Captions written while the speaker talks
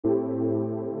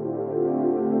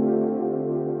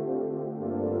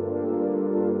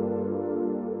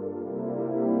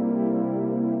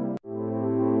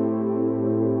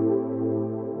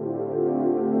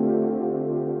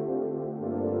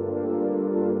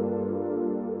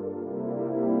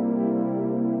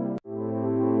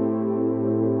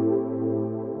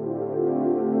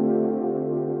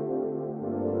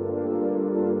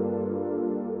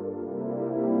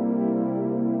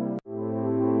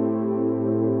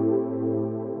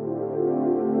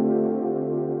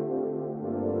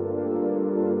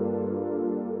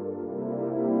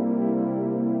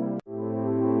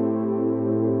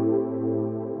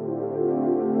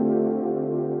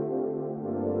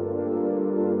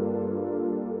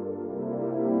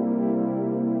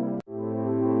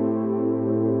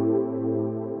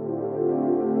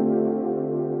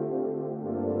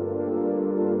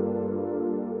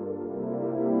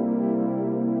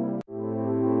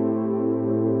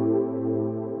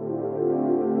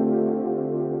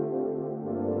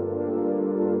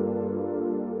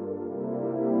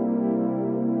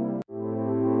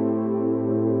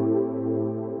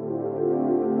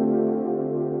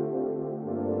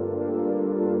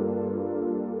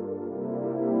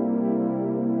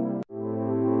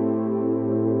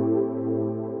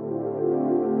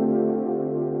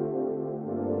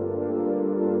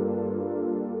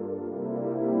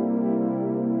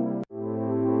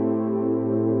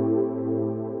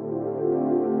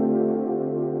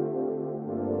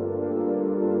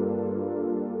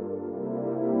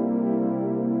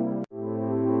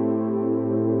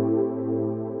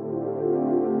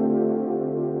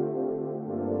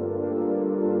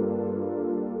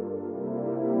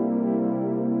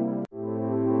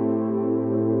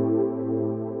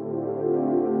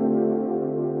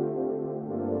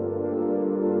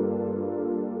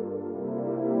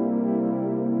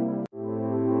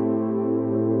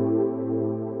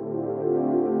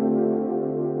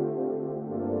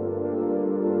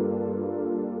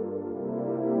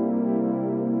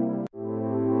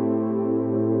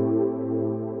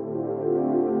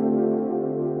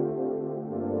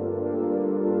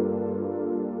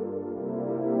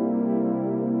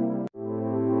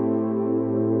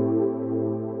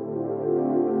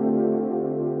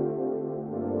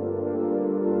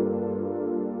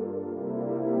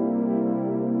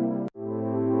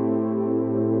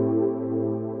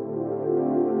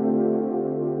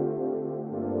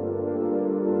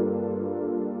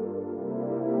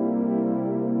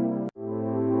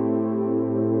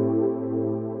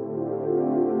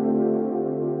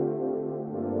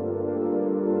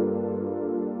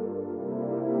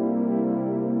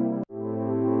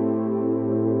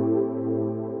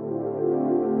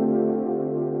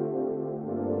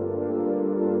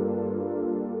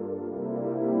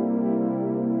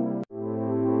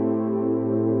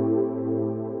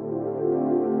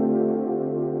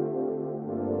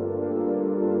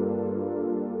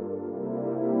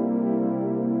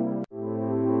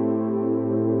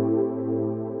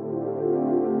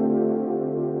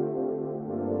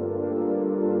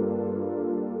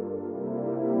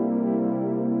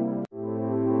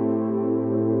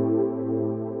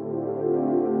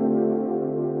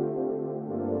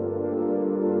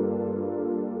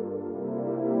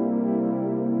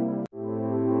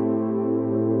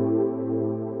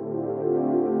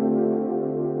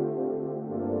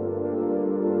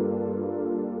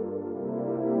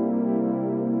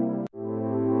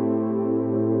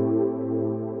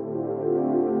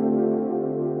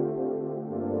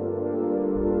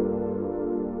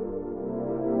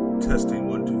Testing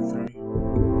 1, 2, 3.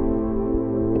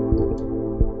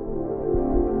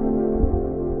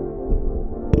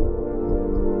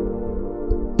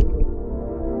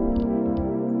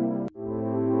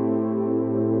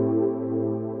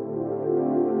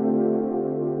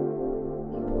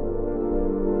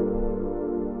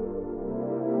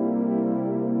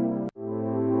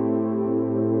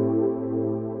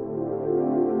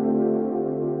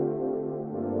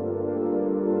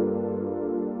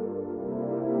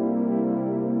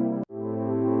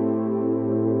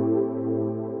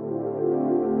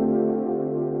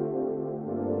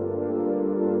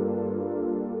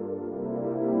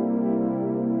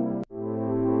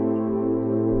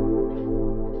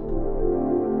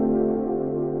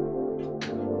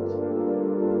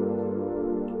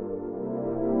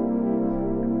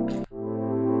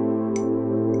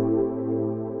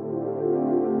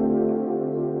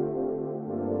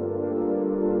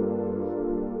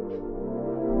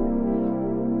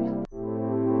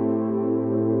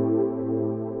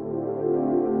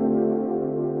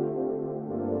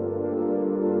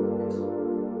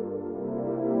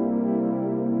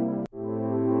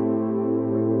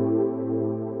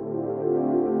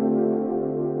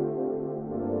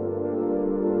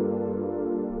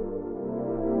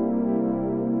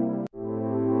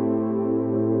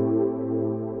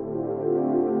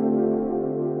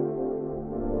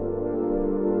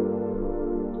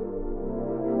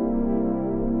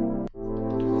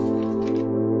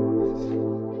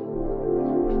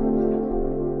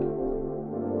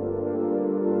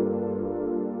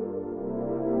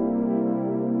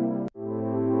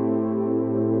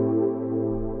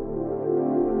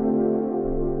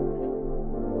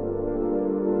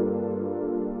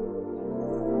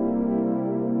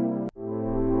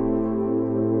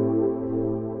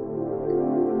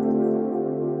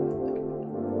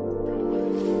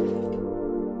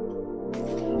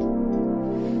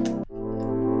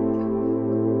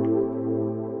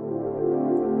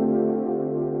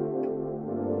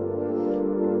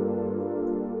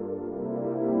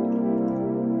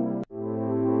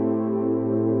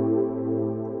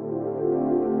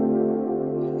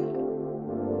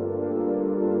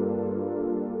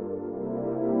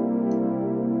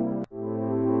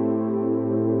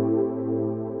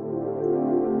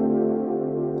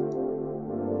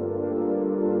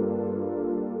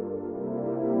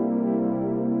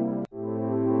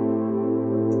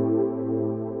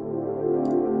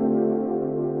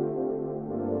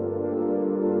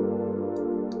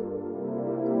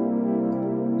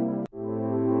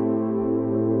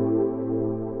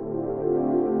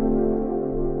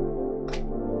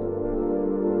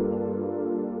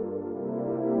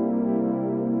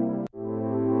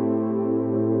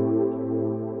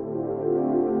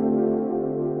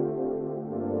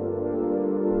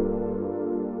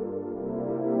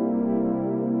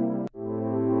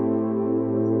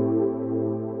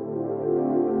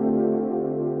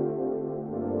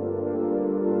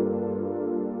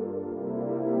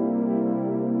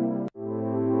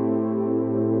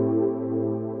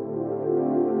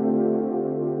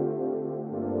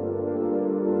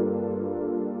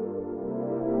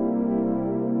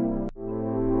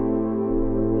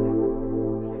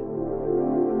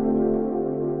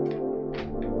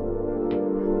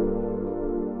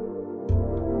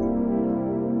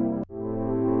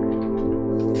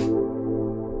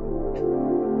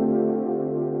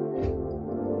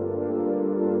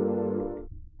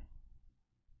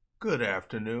 Good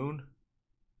afternoon.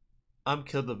 I'm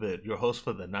Kill the Vid, your host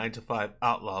for the 9 to 5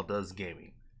 Outlaw Does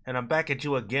Gaming, and I'm back at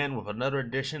you again with another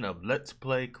edition of Let's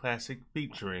Play Classic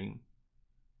featuring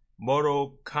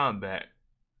Mortal Kombat.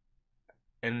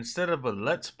 And instead of a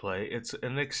Let's Play, it's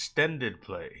an extended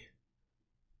play.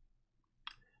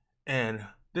 And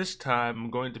this time I'm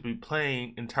going to be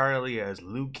playing entirely as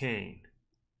Liu Kang,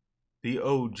 the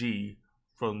OG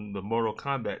from the Mortal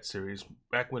Kombat series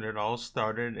back when it all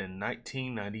started in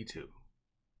 1992.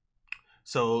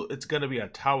 So it's going to be a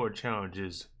Tower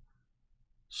Challenges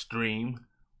stream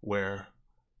where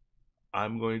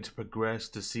I'm going to progress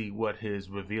to see what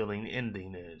his revealing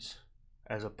ending is,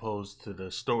 as opposed to the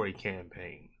story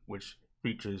campaign, which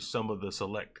features some of the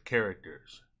select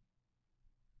characters.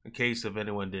 In case if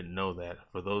anyone didn't know that,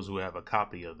 for those who have a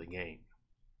copy of the game.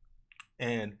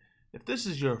 And if this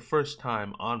is your first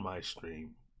time on my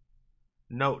stream,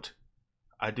 note,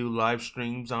 I do live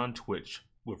streams on Twitch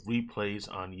with replays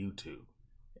on YouTube.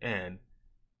 And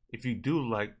if you do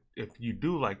like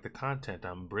the content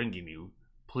I'm bringing you,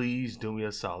 please do me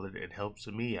a solid. It helps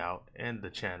me out and the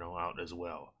channel out as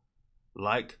well.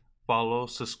 Like, follow,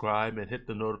 subscribe, and hit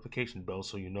the notification bell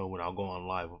so you know when I'll go on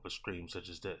live with a stream such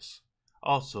as this.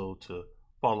 Also to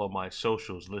follow my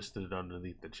socials listed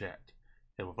underneath the chat.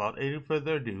 And without any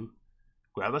further ado,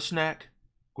 grab a snack,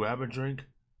 grab a drink,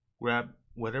 grab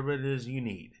whatever it is you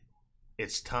need.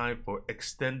 It's time for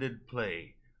extended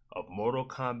play of Mortal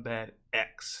Kombat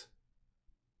X,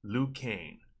 Liu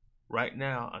Kang, right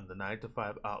now on the 9 to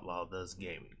 5 Outlaw Does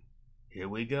Gaming. Here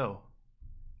we go.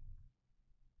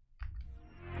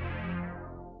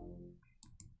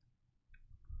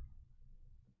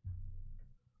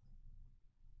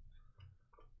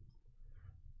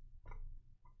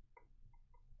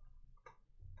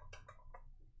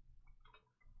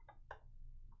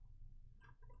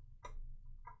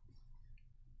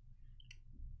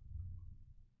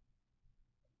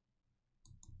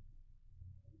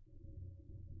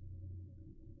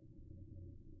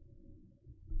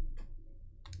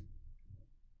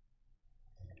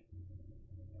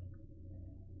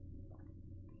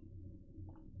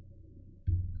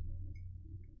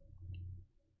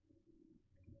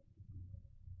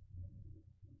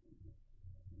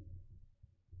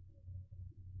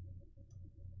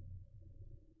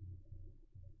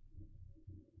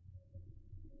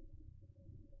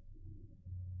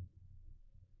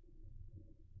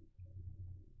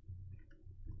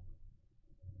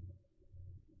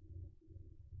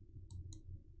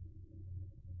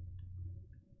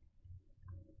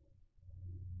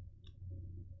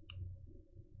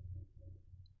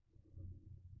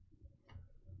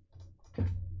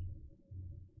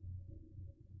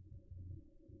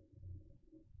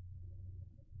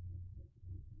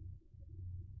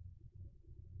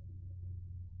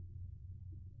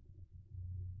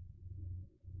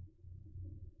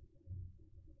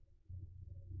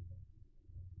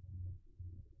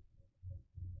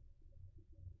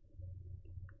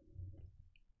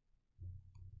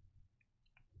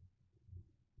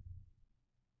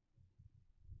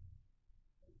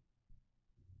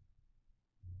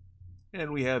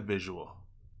 And we have visual.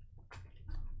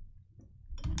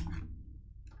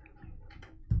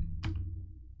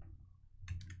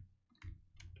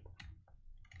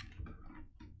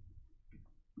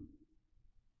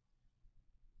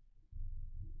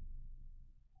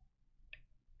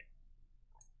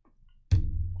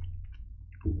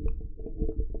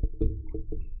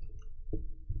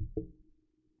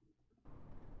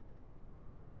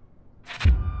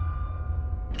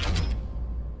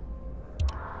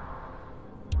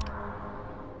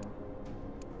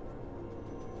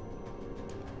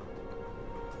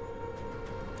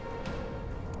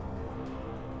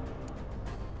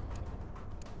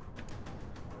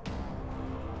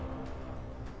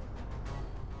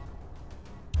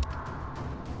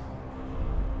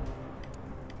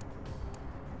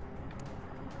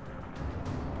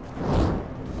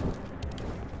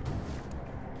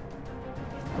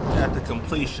 At the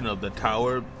completion of the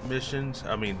tower missions,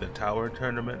 the tower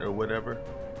tournament or whatever,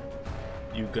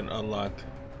 you can unlock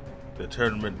the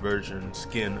tournament version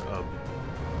skin of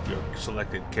your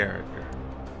selected character.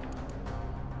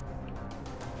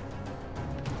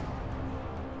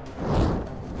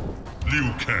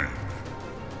 Liu Kang.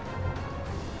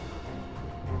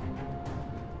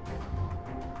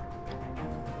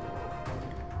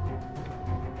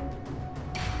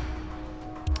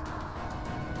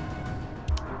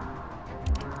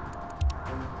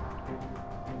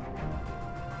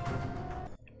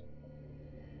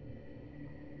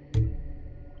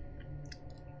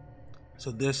 So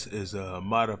this is a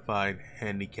modified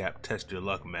handicap test your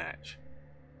luck match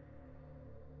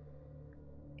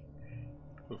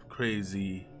with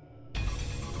crazy,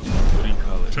 what do you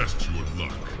call it? Test your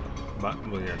luck.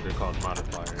 Well, yeah, they're called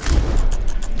modifiers.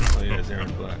 Oh yeah, it's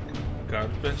Aaron Black. God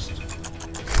Fist,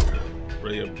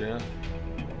 Ray of Death,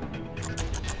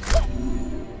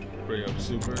 Ray of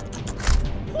Super,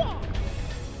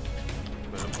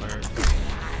 Vampire,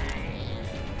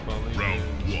 Falling. Round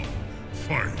 1,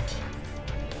 fight.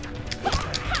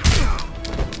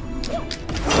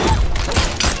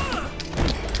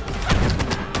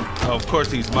 Of course,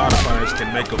 these modifiers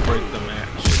can make or break the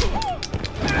match.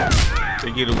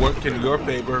 They either work in your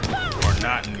favor or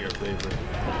not in your favor,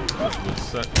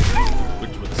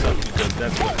 which would suck because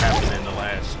that's what happened in the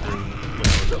last stream when I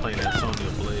was playing that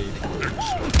Sonya Blade.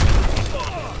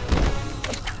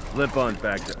 Flip on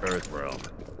back to Earthrealm.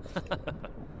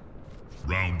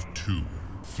 Round 2,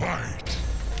 fight.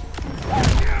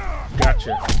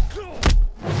 Gotcha.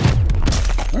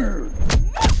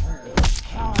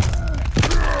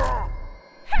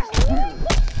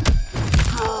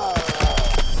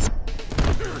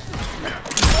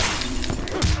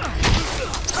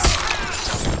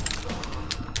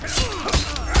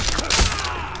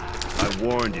 I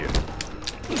warned you.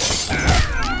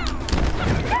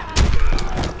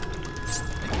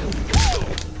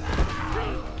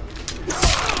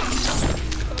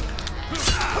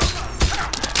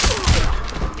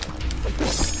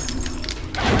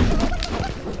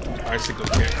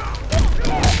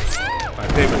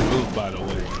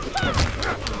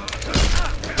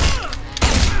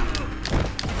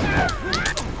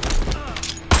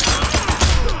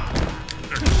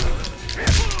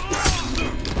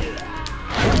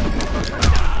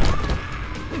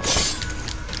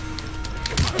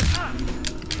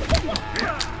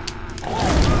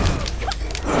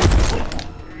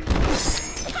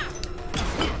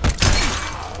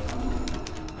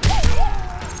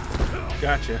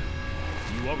 Gotcha.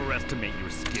 You overestimate your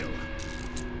skill.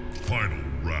 Final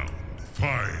round.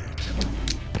 Fight.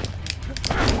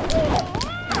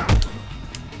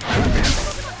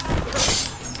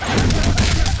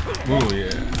 Ooh,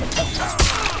 yeah.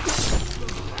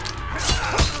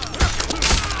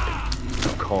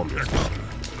 Calm yourself.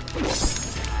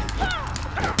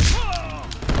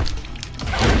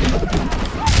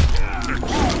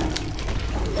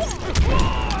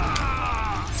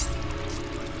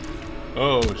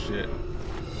 Oh, shit.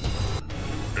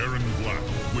 Aaron Black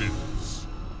wins.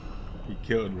 He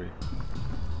killed me.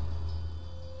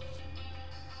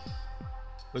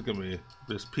 Look at me.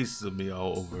 There's pieces of me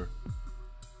all over.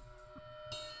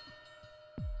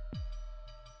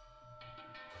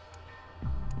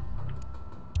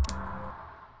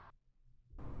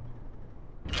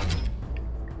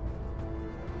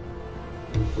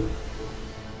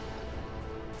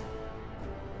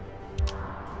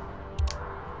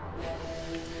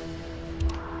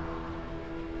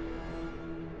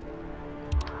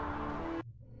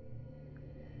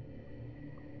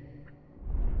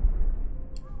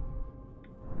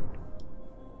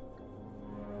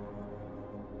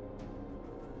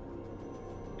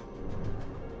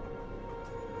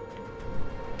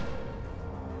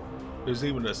 There's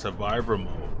even a survivor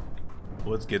mode.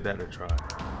 Let's give that a try.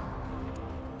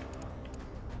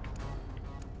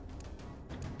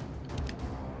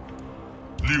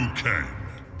 Liu Kang.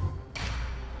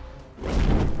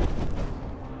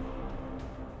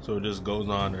 So it just goes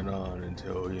on and on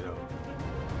until, you know,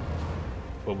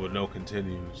 but with no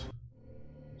continues.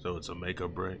 So it's a make or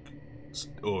break,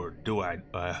 or do I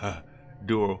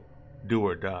do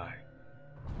or die?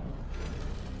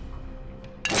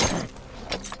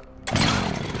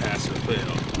 Pass or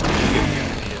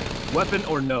fail. Weapon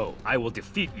or no, I will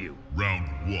defeat you. Round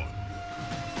 1.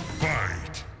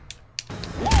 Fight.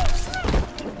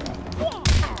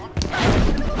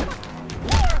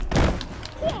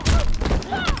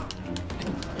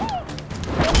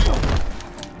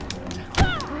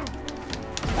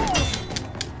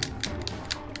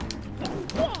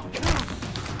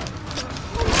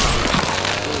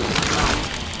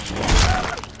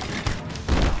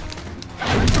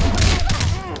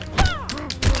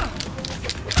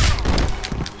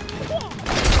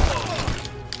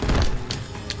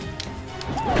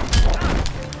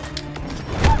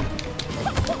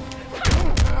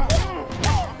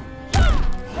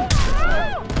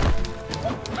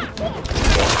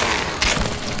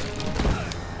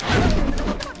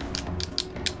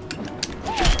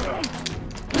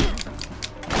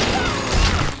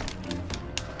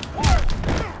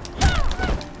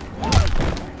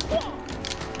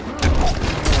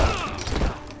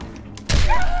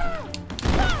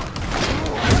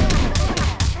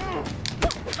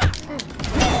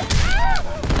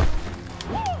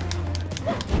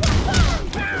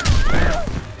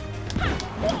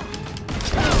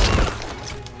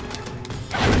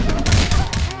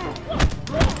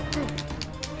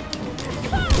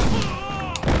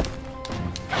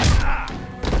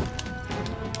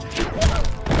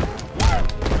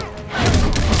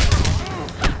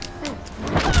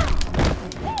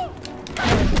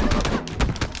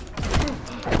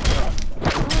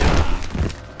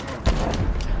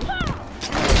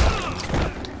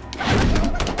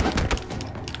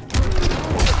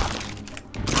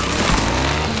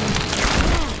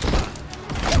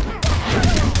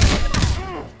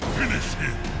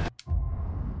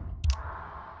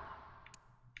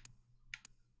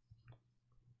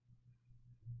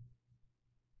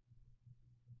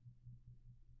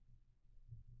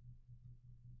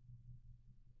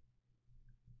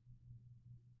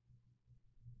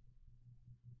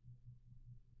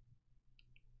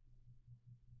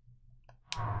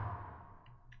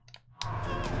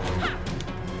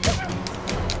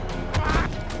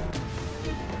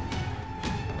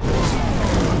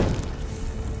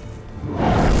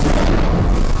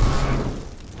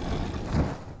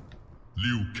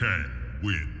 Liu Kang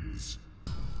wins.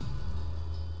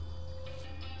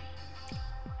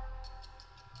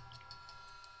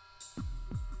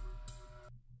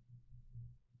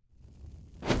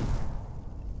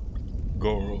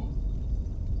 Goro.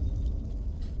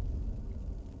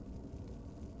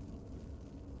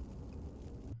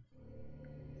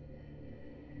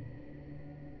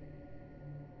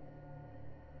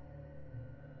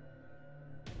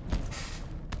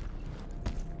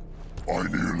 I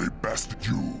nearly bested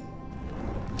you.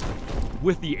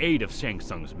 With the aid of Shang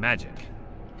Tsung's magic.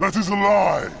 That is a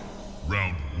lie!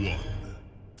 Round 1.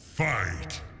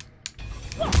 Fight!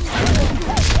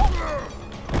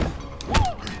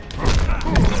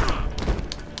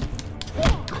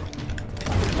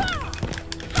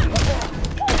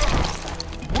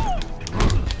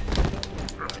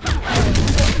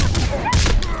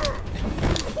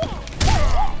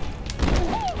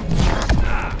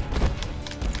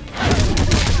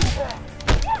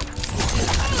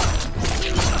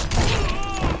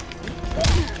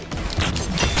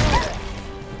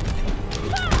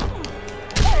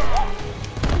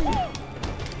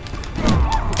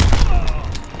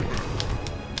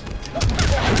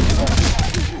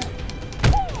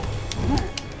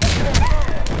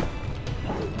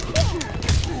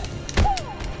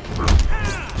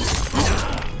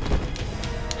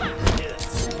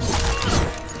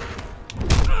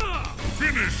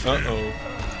 Uh-oh.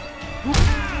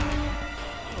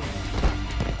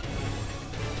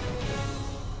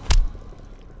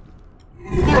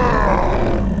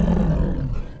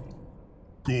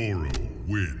 Goro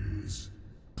wins.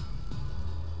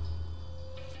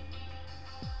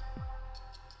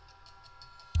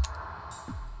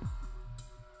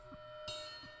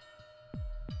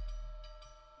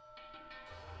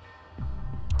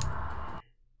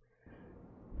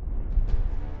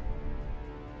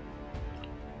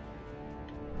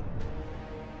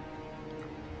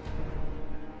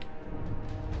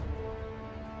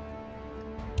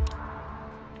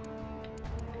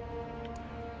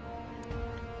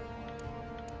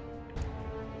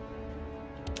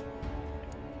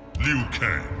 Liu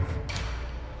Kang.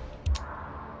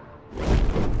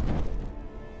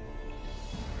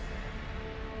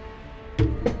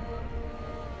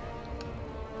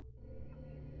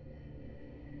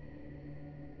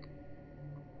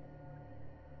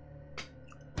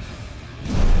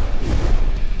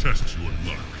 Test your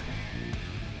luck.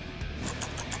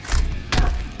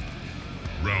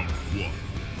 Round 1.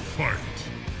 Fight.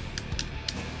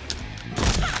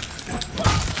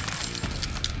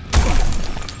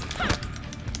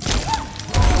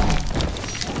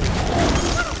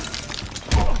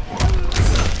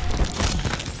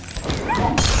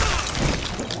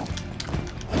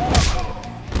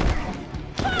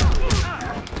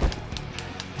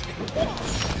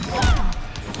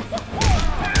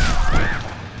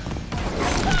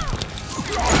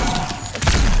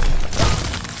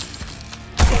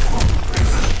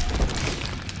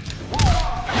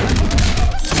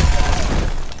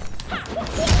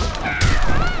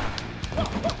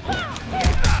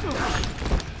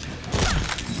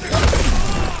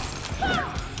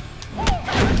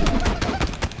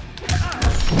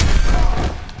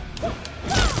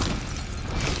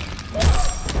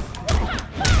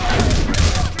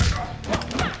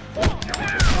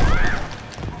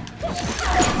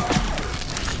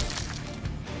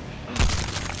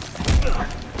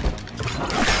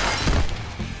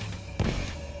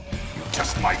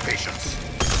 Test my patience.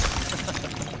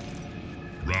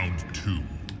 Round 2.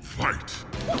 Fight.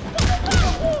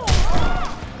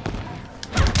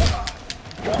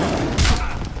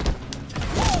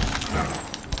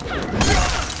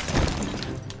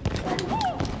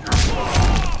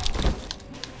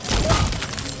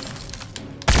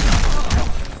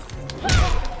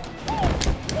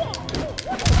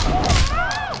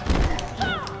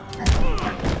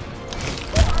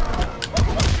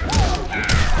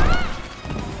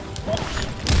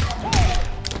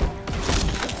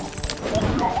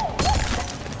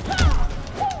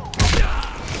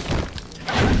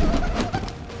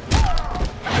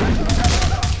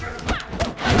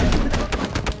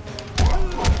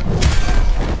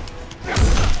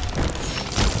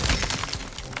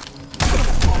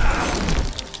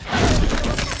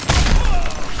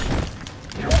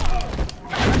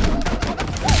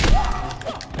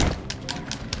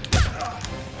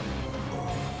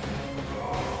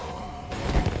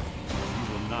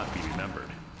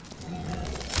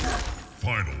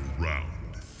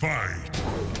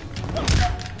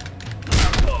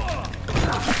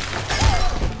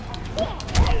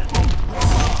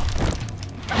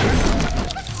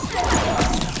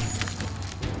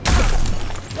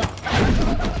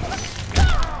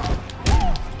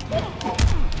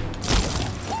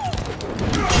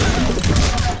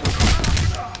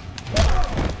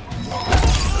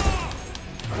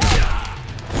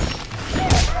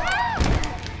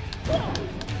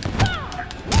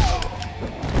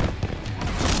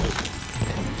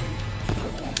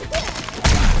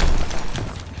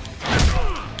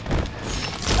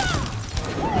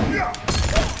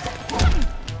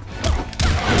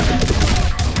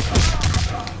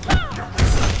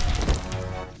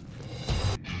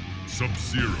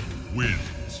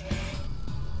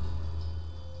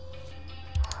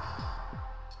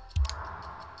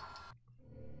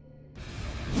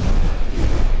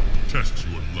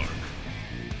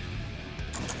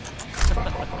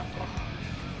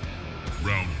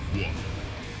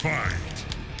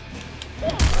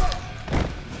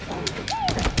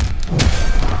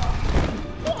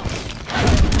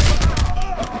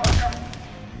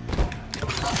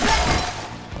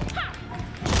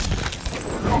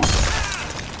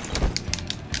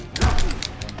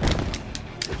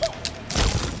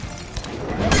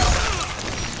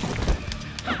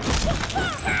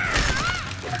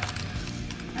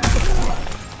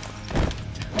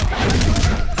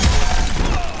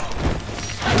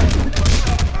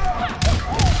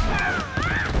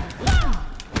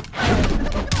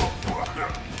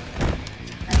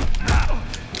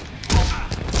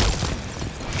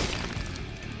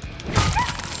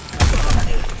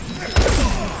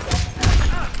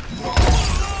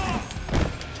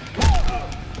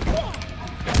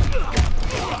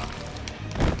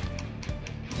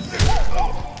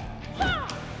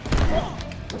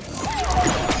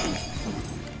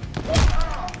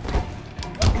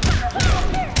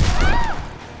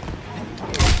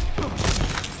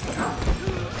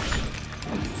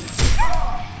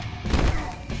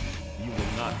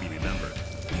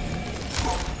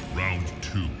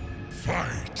 2,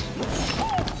 fight!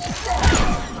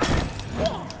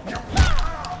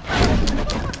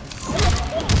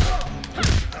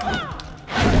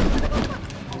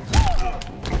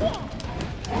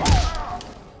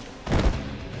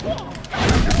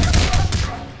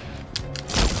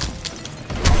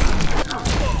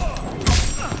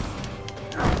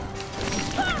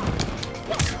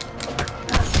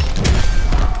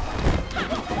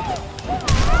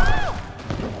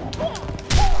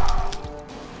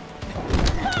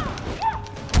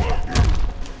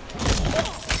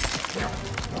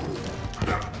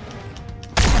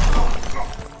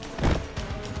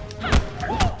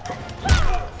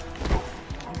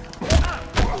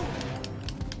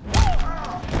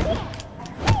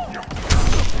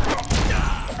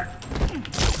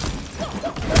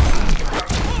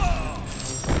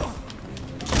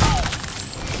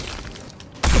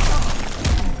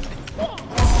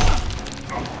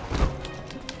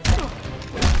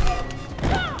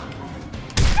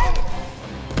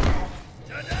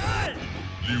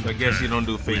 I guess you don't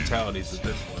do fatalities with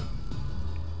this one.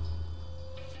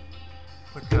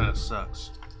 That kind of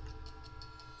sucks.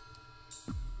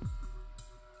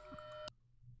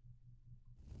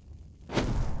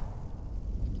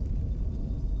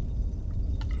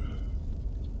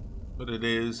 But it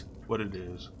is what it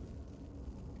is.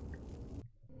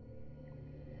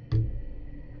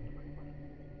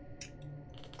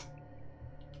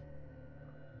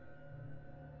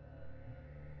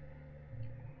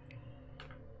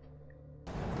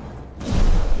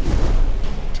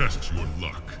 Test your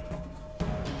luck.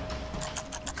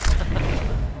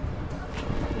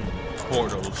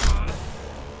 Portals.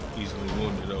 Easily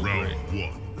wounded, oh Round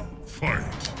great. 1,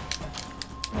 fight!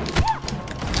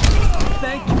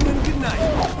 Thank you and good night.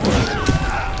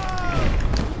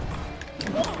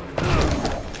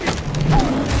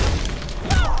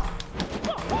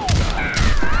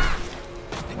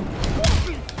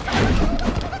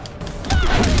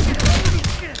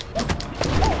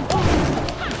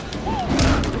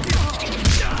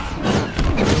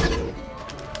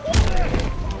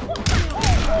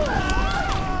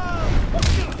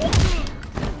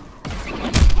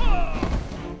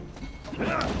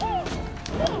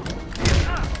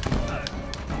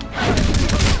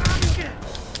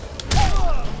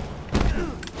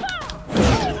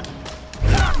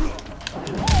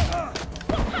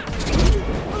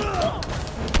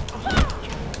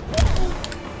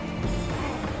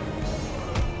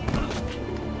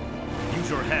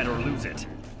 Your head or lose it.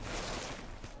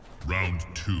 Round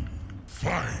 2,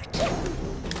 fight!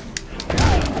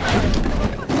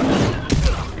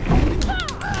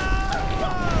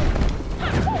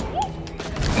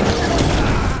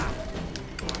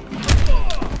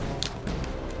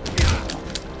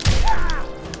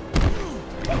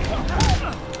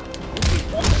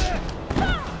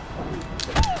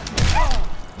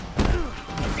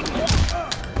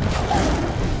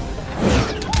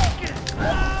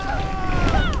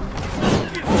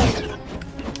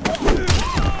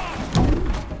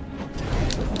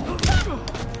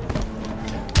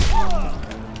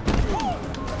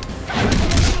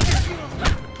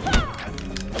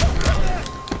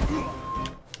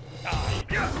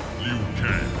 Liu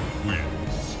Kang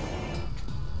wins.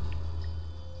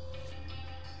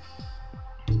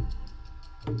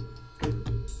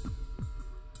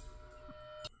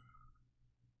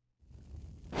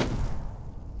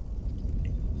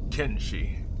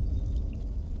 Kenshi.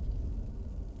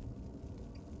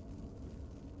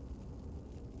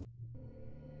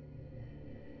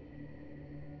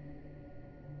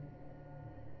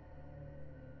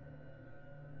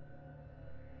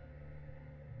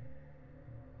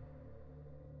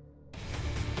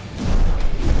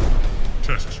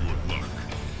 Test your luck.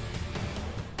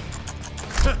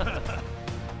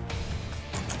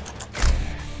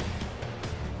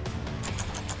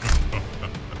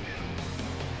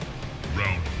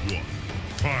 Round 1,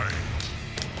 fight!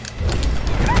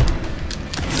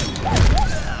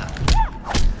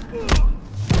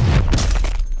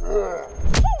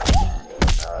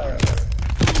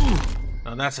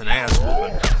 Now that's an ass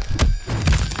whooping.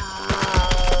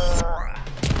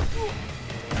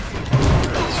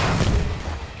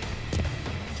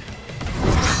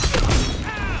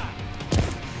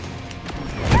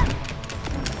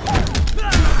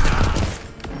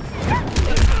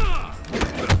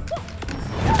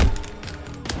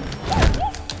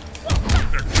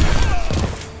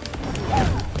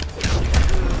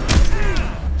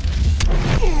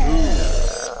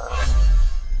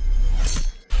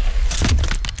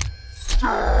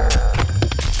 Ah!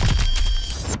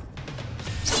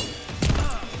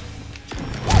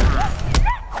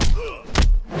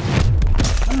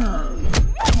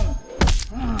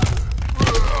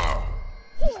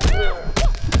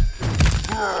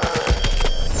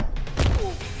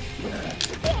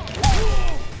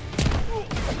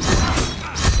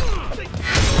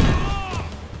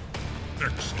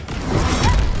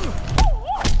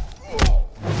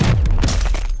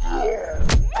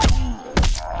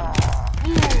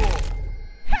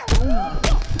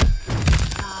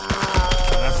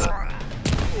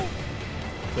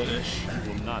 finish.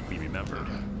 You will not be remembered.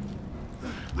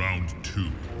 Round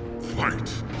 2.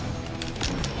 Fight.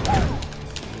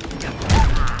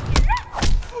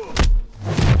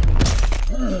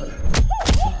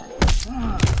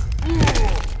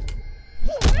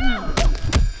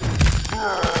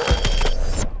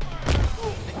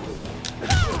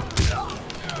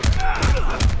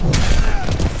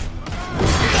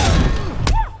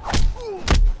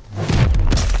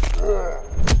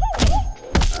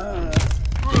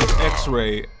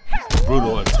 X-ray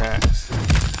brutal attacks.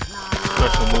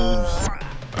 Special moves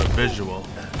are visual.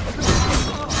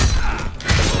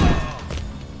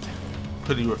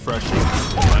 Pretty refreshing, in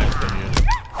my opinion.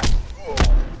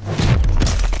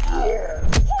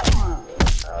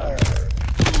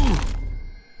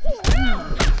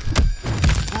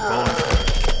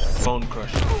 Bone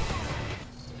crushing.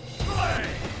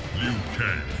 Liu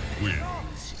Kang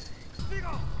wins.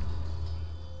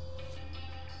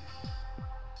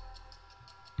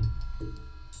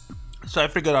 So I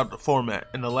figured out the format.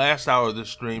 In the last hour of the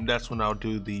stream, that's when I'll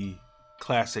do the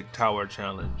classic tower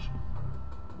challenge,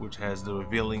 which has the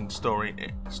revealing story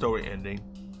ending.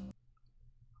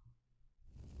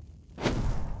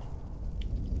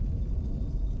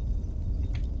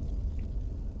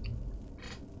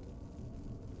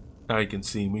 Now you can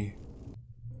see me.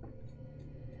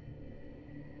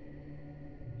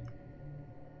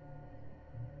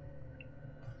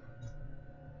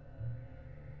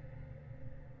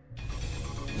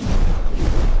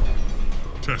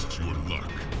 Test your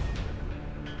luck.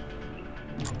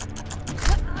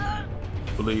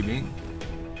 Bleeding.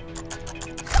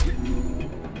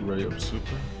 Ray of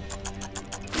Super.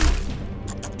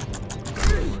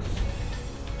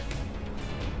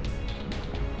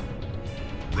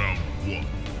 Round 1.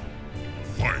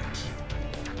 Fight.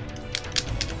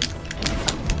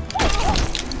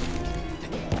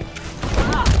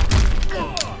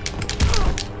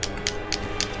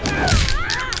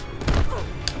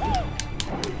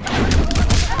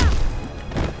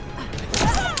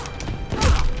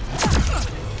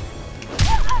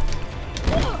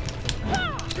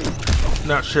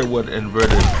 Not sure what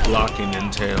inverted blocking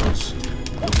entails.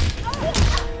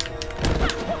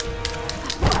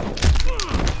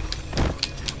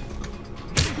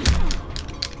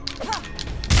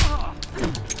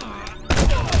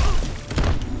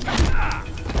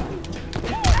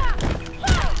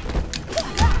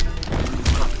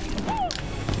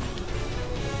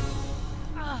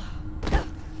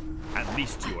 At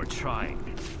least you are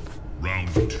trying.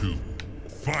 Round 2.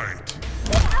 Fight.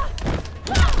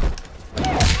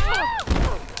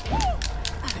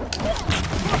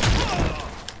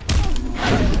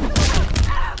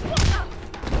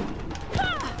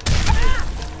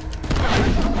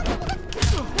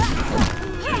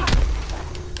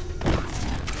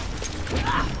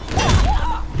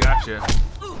 Gotcha.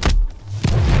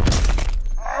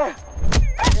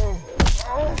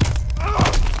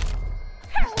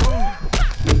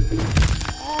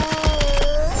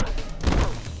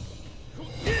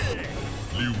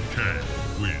 Liu Kang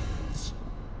wins.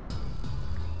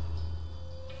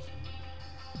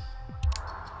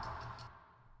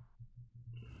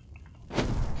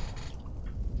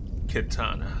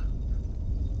 Katana.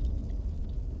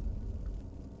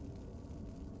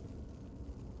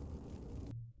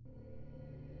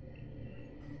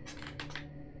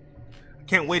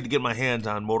 Can't wait to get my hands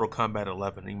on Mortal Kombat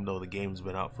 11, even though the game's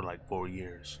been out for like 4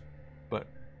 years. But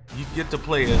you get to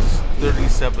play as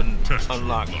 37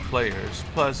 unlocked players,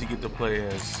 plus you get to play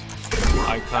as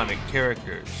iconic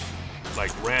characters like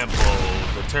Rambo,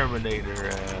 the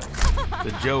Terminator,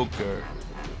 the Joker,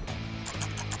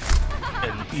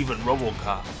 and even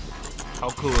RoboCop. How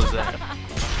cool is that?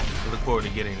 I look forward to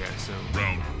getting that soon.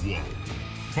 Round 1.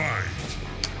 Fight.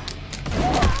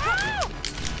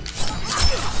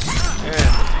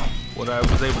 And what I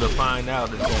was able to find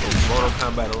out is that in Mortal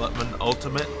Kombat 11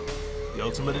 Ultimate, the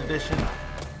Ultimate Edition,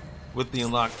 with the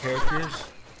unlocked characters,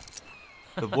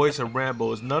 the voice of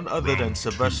Rambo is none other than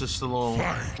Sylvester Stallone,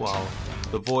 while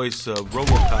the voice of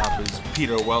RoboCop is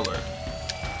Peter Weller.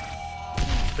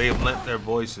 They have lent their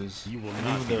voices and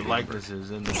even their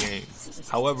likenesses in the game.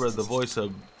 However, the voice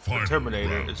of the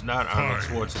Terminator is not Arnold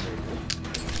Schwarzenegger.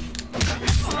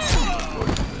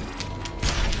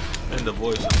 And the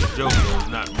voice of the Joker is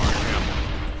not Mark Hamill.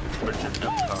 It's Richard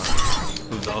Epcar,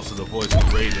 who's also the voice of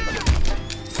Raiden.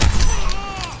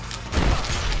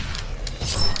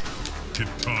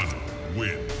 Katana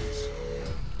wins.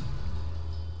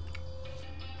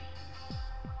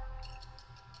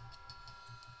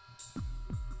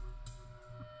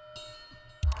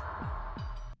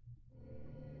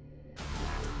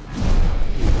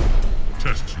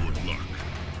 Test your luck.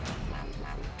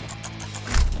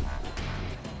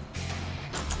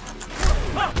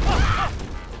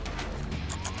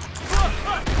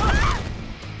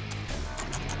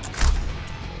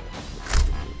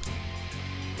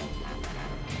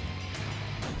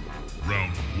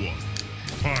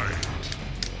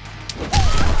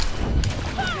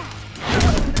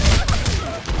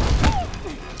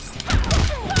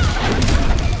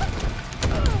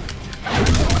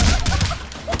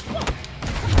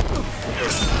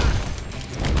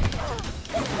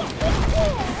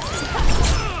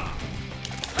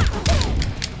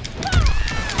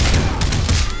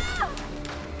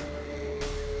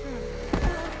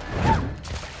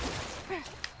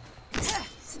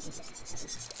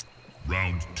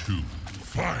 Round 2,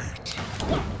 fight!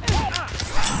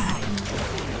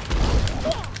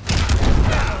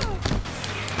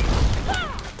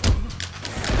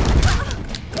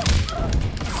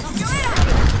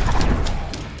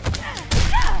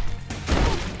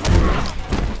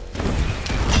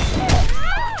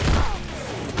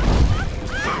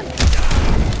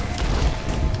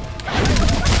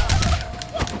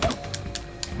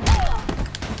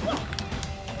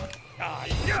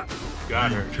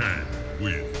 Got her. Liu Kang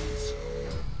wins.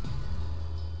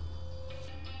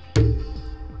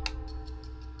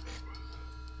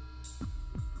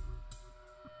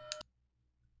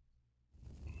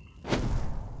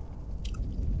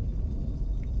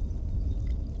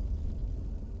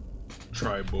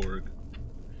 Triborg.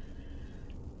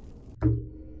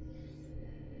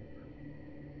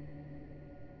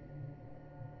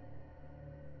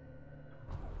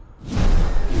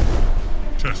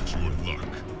 Test your luck.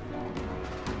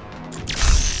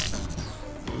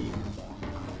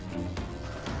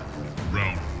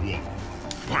 Round 1,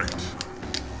 fight!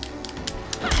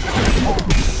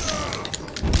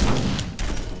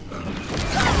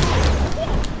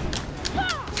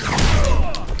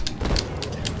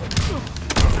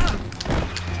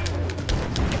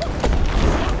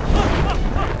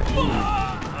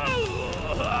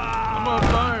 I'm on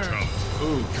fire.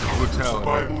 Ooh, brutality.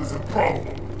 Survival is a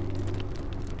problem.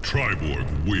 Triborg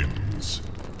wins.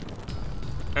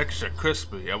 Extra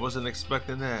crispy. I wasn't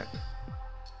expecting that.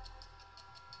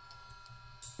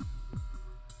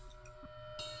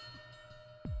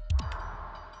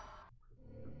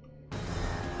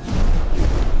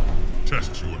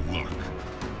 Test your luck.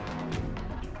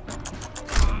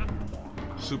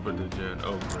 Super degen.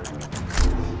 Oh, great.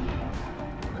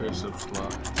 Cursive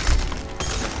slot.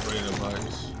 Rain of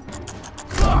ice.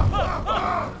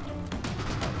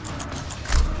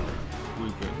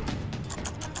 Weaken.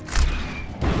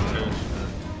 Tension.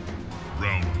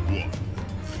 Round 1,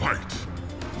 fight!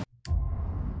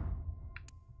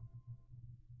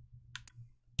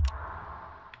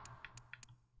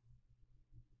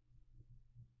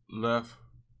 Left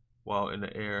while in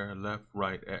the air, left,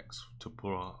 right, X to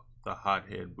pull off the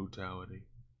hothead brutality.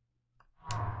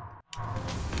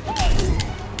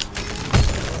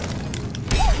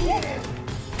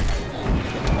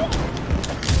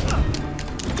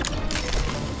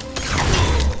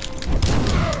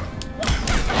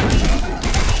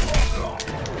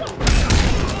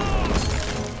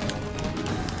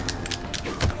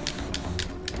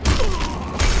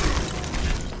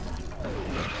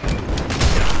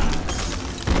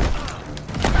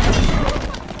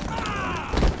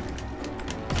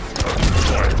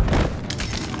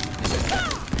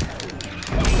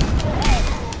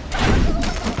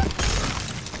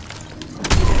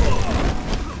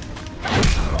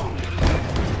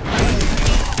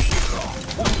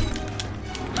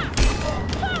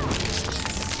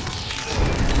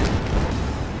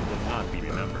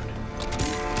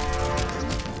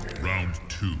 Round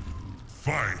 2,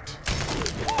 fight!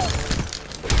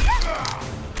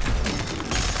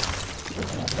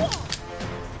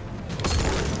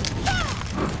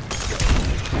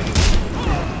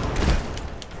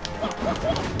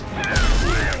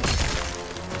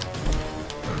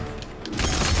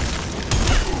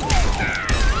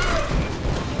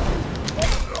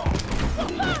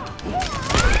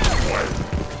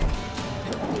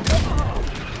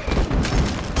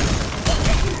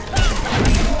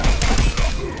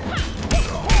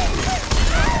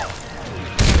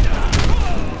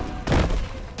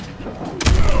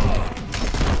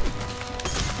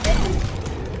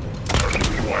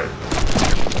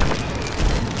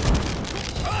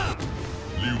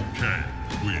 Liu Kang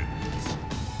wins.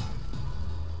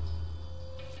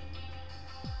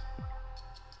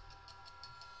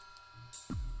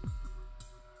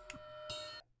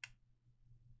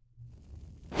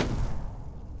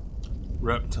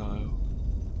 Reptile.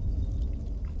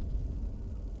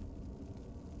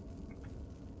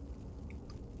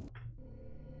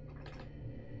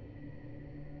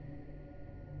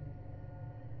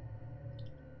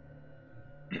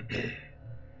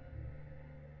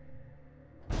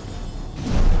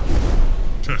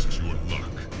 Test your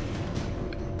luck.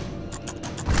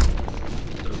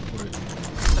 Earthquake.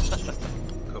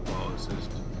 Couple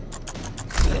assist.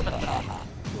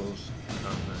 Close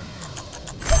combat.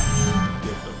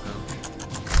 Gift of health.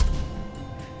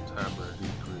 Timer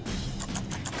decrease.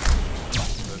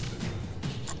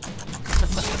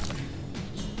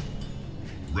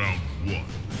 Round 1,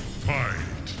 fight!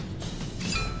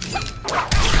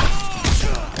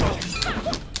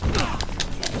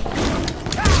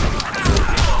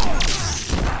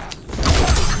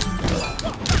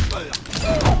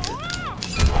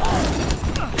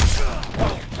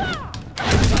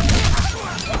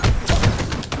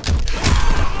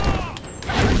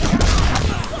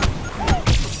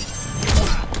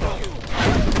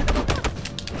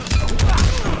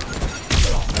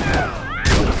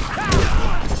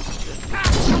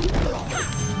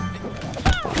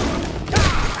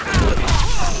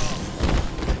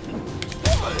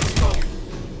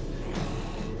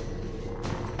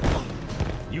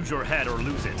 your head or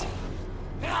lose it.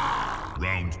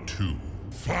 Round 2.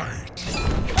 Fight!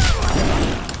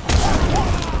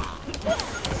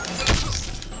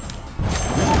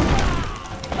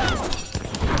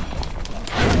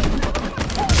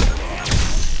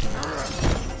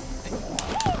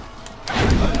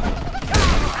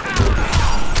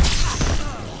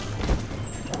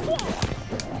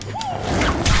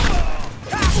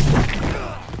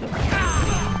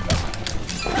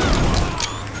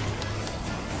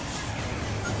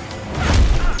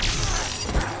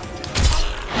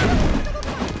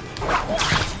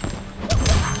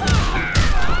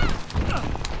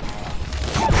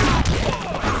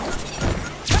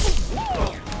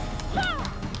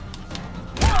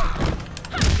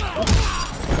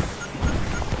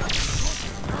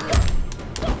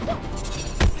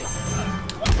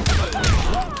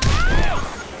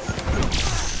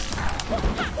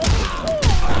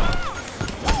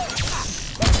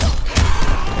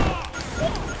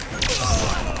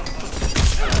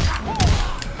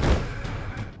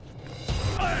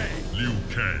 Liu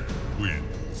Kang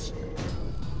wins.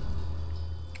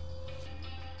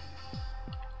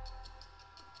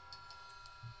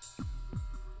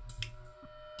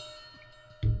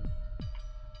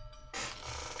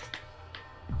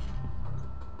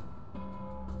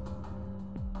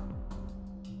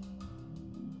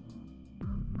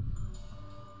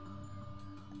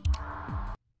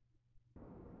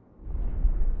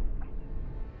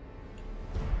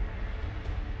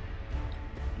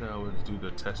 Now let's do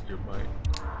the test your might.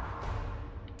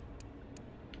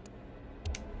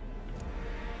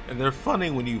 And they're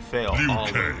funny when you fail, Liu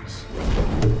always. Kang.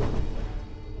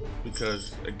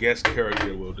 Because a guest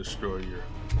character will destroy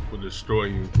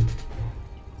you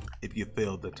if you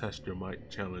fail the test your might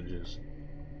challenges.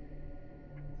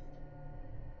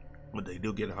 But they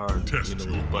do get hard, Test with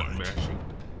your button might. mashing.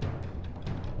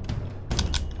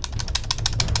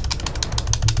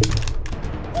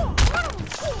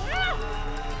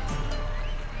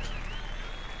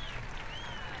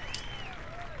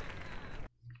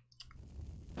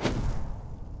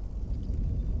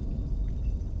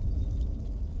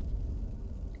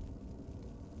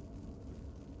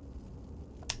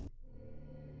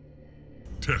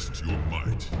 Test your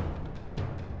might.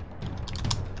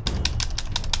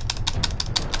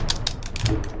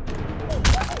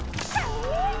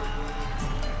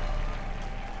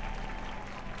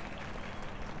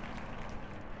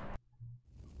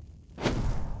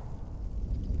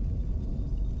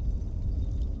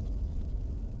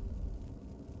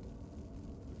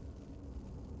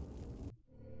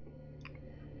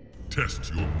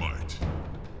 Test your might.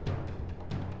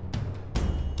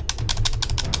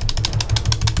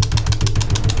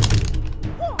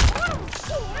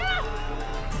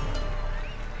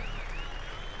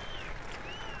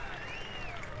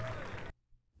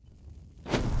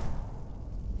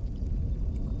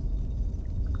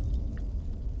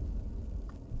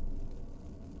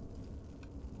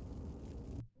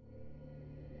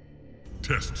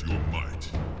 Test your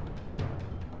might.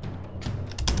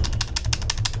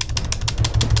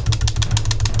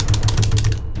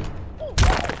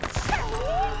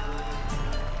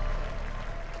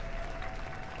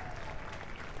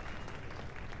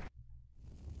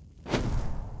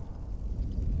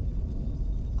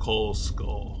 Cold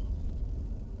Skull.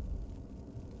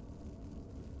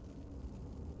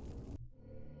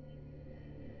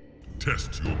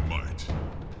 Test your might.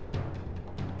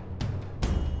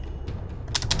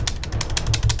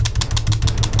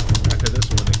 After this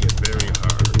one, they get very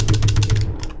hard.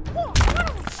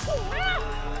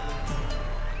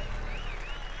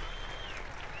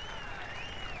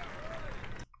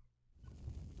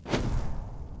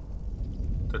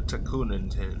 The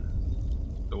Takunin-ten.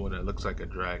 The one that looks like a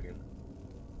dragon.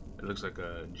 It looks like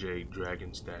a jade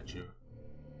dragon statue.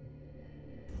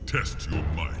 Test your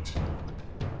might.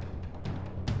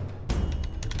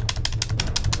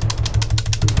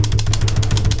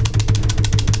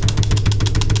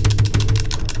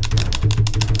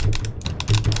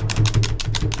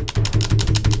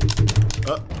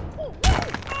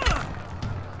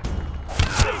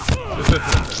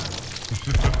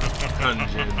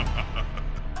 Dungeon.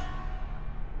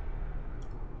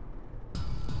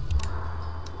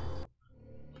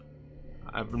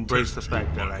 I've embraced the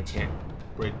fact that I can't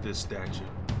break this statue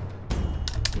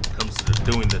when it comes to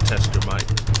doing the test your might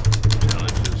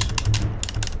challenges.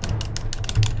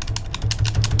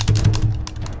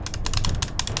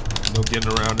 No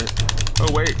getting around it.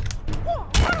 Oh wait.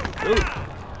 Ooh,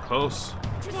 close.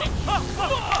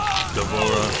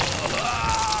 Devora.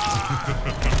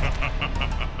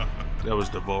 That was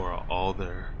Devora all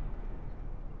there.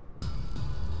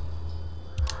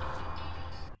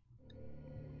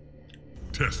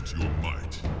 Test your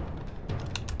might.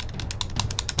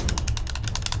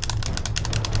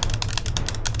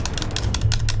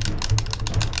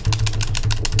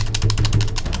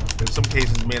 In some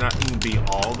cases, may not even be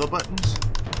all the buttons.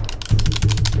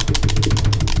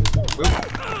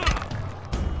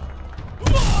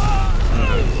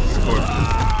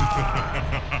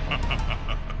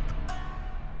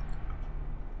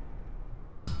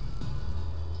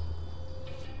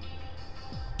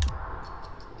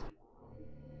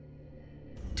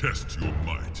 Test your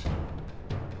might.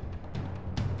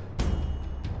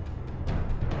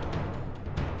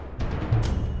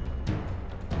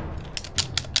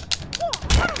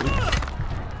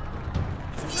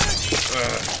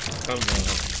 Come on.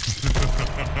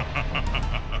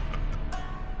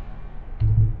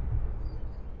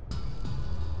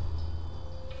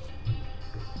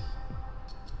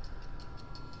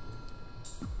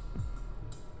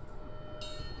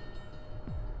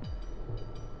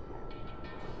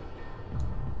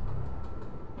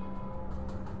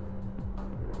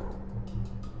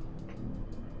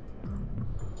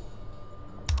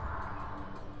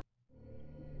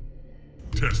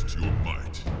 Test your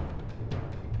might.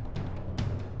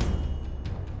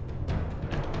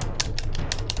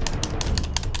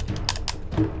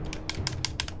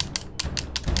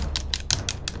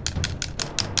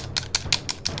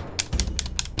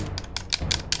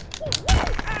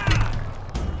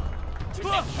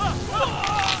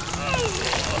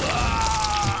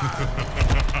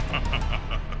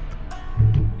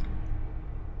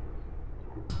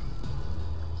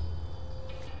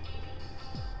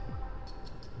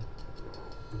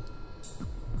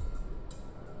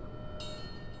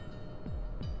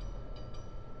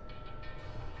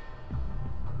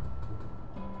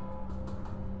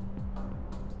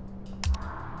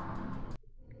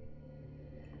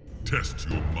 Test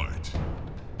your might.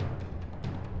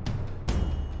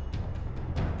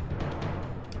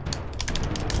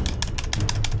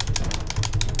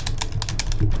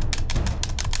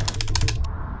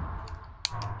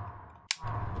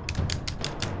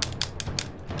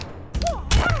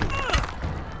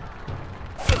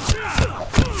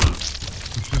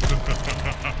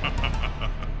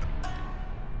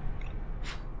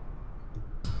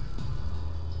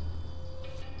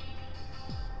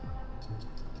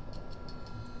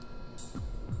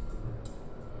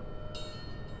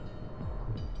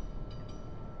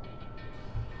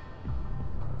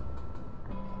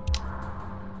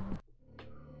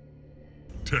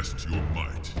 Test your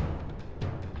might.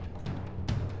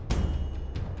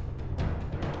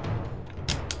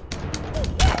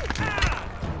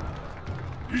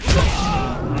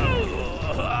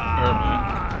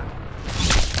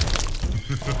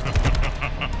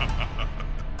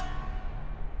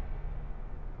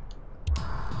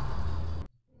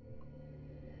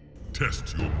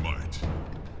 Test your might.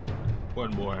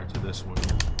 One more after this one.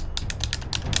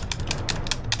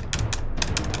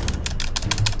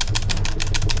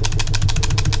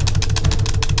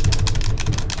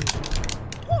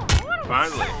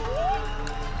 Finally.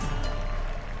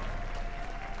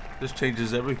 This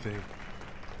changes everything.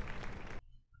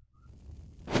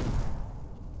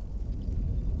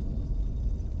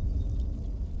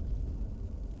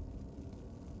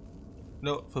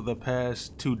 Note, for the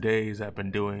past 2 days I've been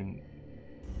doing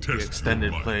the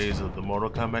extended plays of the Mortal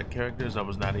Kombat characters. I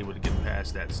was not able to get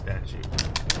past that statue.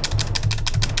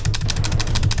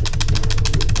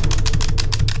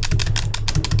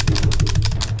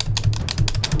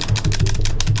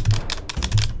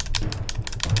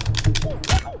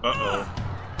 Uh-oh.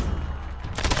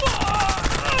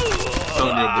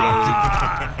 Sonya blows.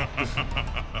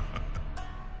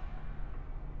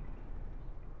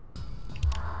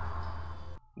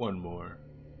 One more.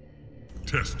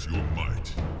 Test your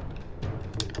might.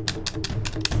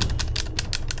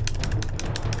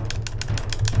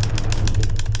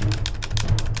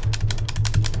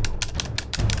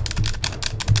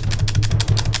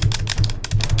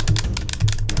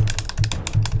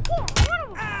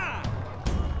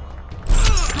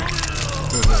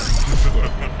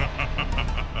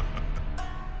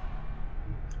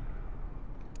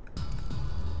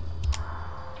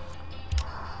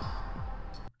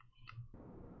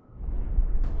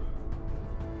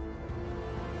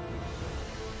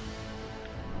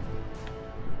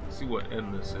 See what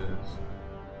end this is.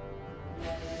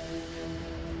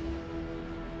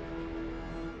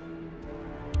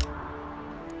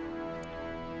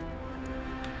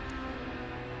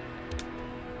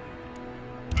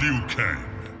 Liu Kang.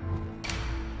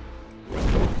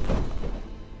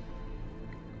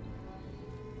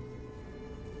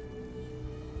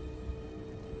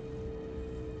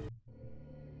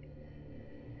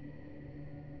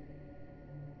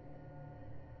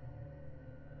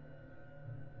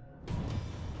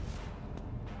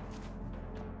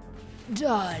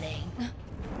 darling.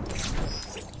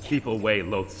 Keep away,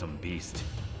 loathsome beast.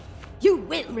 You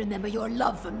will remember your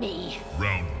love for me.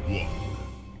 Round 1.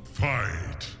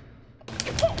 Fight!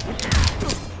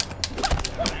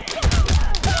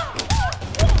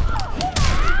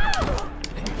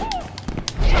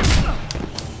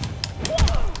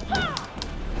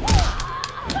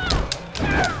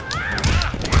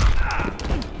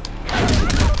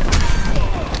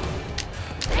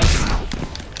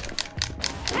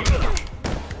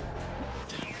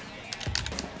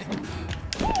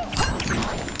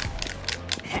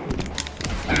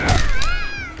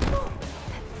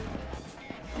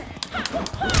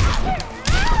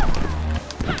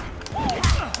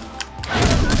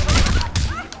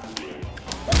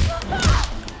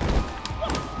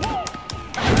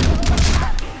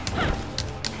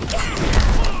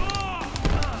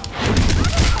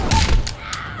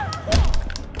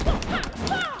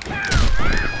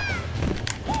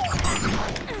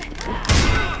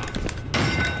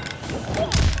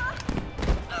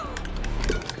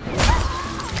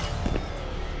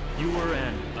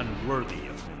 Unworthy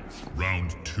of me.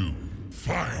 Round 2.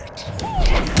 Fight!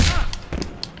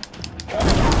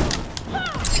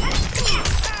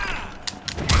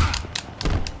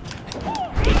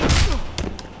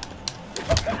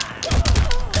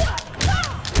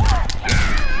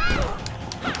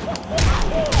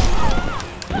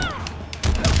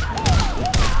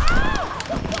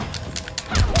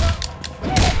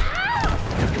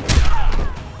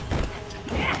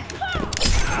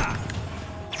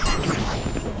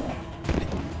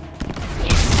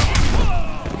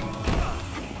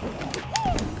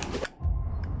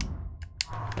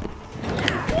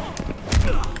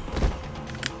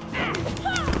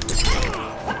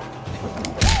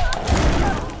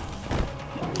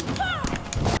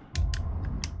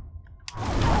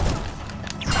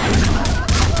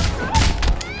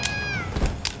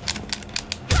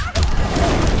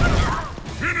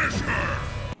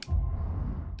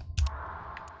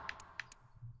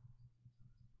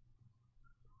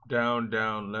 Down,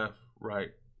 down, left,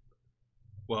 right.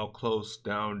 While close,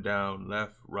 down, down,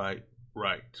 left, right,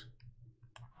 right.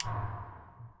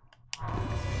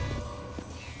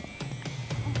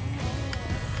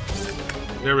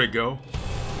 There we go.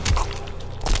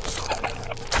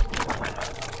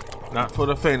 Not for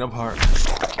the faint of heart.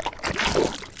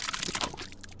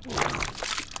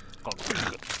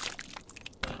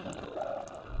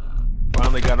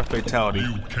 Finally got a fatality.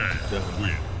 Liu Kang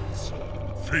wins.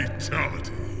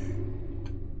 Fatality.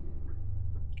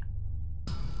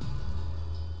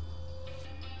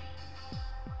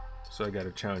 So I got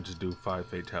a challenge to do 5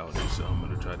 fatalities, so I'm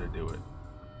gonna try to do it.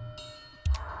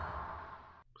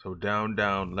 So down,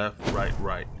 down, left, right,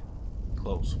 right.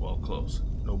 Close, well, close.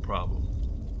 No problem.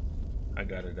 I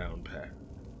got it down pat.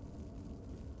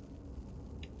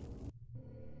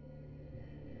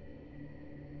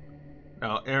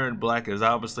 Now, Aaron Black is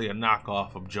obviously a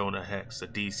knockoff of Jonah Hex, a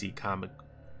DC comic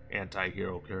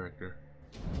anti-hero character.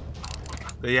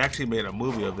 They actually made a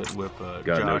movie of it with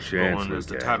Josh Brolin as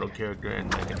the title character and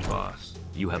Megan Fox.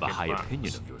 You have a high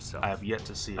opinion of yourself. I have yet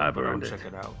to see it, I've but I'll earned check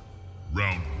it out.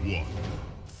 Round 1.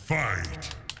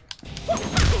 Fight!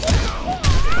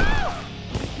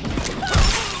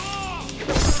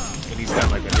 And he's got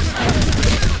like a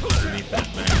disguise underneath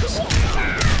that mask.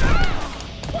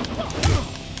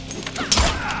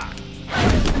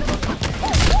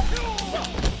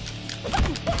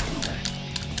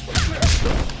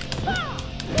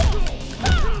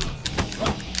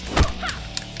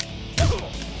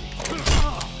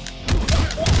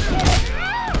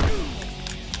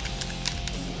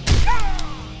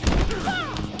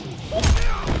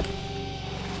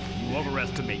 You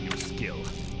overestimate your skill.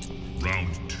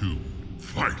 Round 2.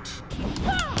 Fight!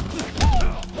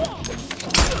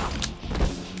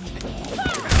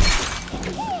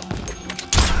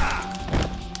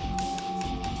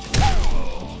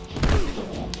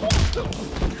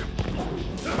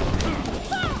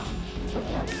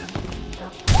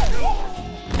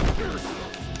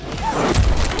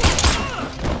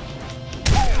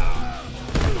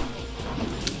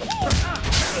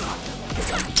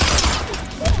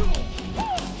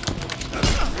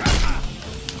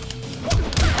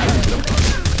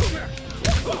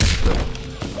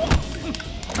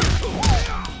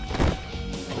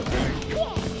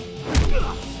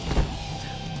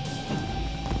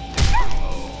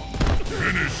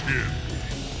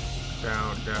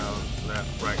 Down, down,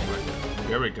 left, right, right.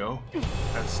 There we go.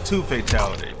 That's 2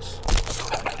 fatalities.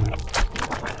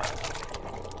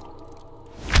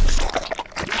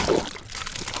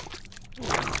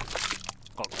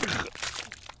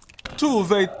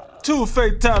 Two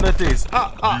fatalities.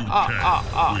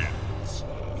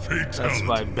 That's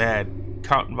my bad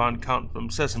Count Von Count from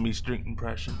Sesame Street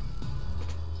impression.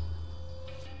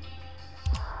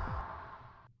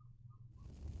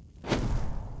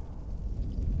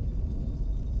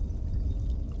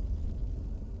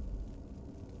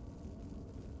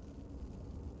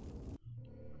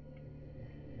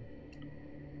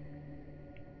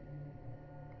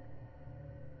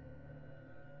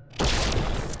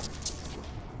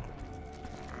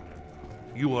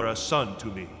 You are a son to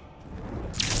me.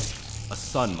 A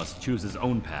son must choose his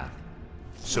own path.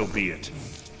 So be it.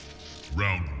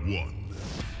 Round 1.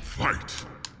 Fight!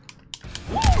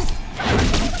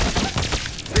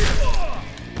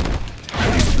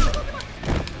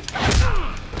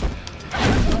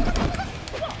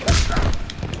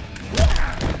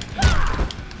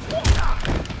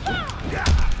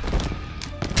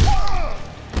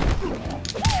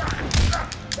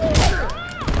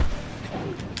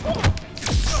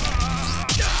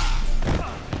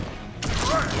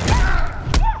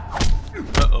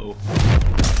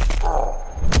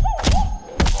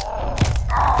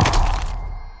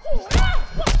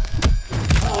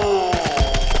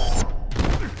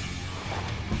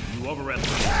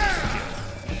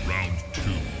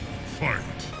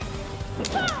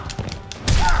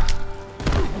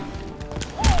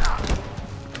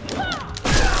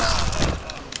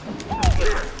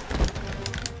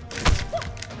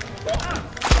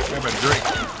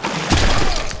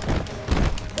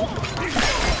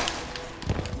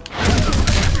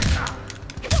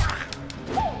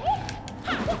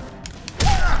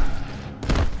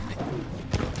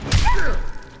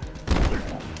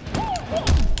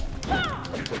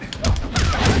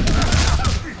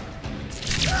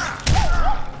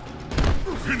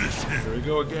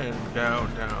 Again,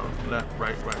 down, down, left,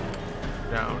 right, right,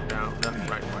 down, down, left,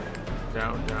 right, right,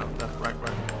 down, down, left, right,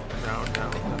 right, down,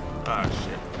 down, left. Ah,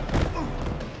 shit.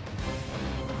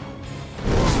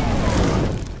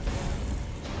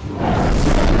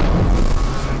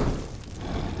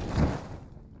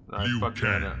 I fucked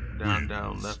that up. Down,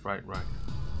 down, left, right, right.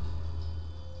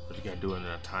 But you gotta do it in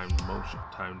a timed motion,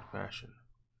 timed fashion.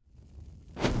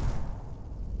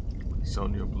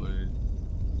 Sonya Blade.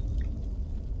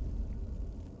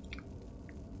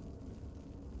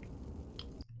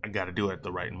 I gotta do it at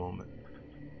the right moment.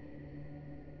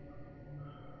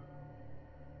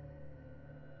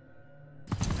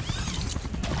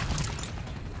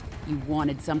 You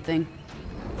wanted something?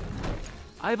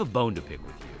 I have a bone to pick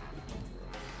with you.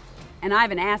 And I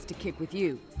have an ass to kick with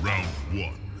you. Round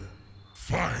 1.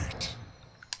 Fight!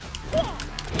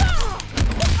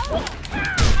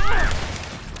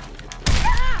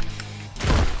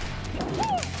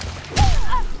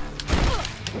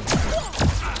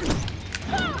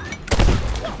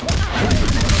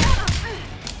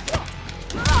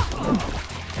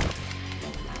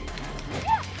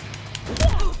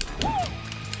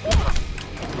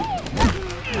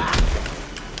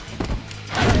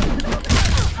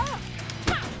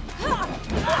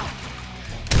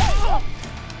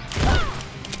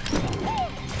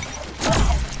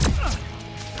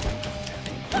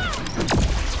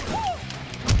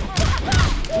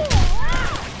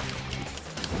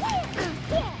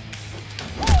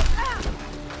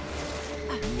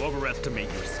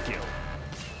 Overestimate your skill.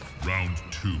 Round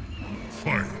 2.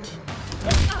 Fight!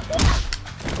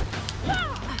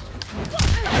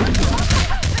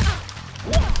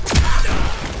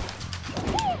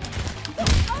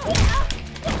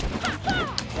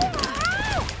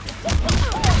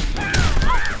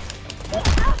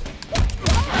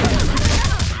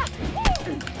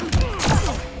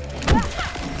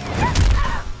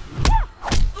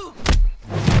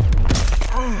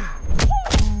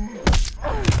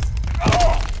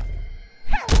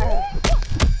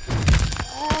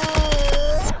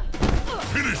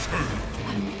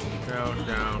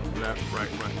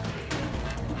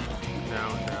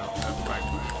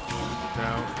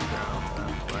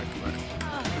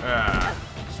 Ah,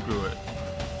 screw it.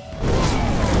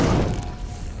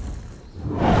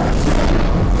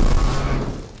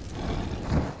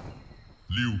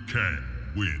 Liu Kang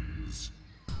wins.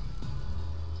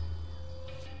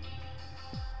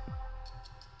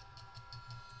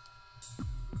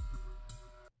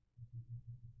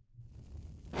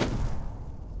 I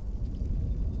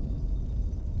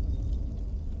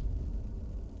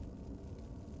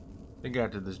think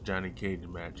after this Johnny Cage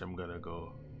match, I'm gonna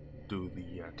go do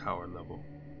the tower level,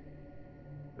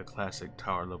 the classic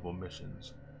tower level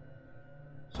missions,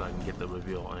 so I can get the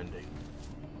reveal ending.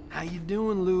 How you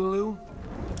doing, Lulu?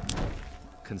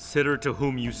 Consider to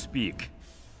whom you speak.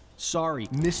 Sorry,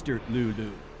 Mr.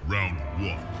 Lulu. Round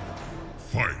 1.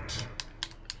 Fight!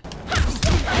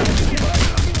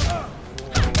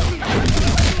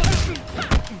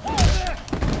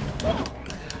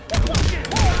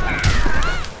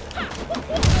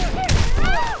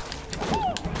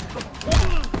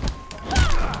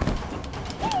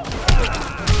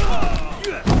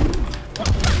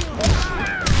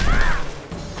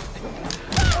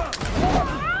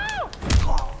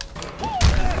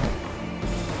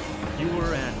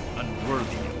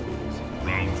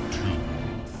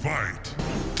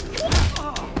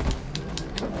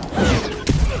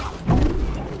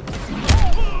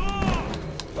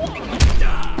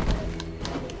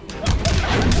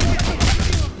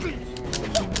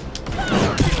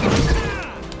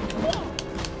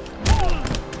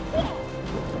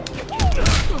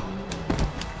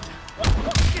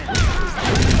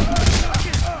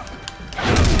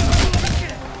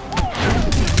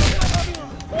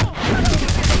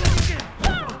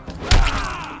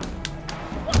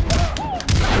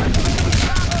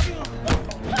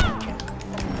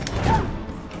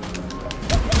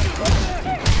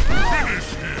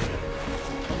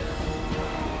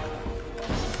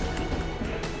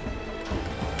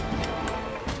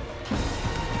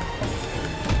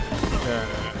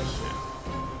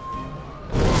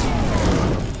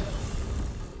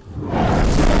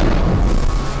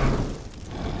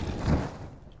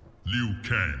 Liu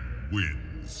Kang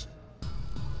wins.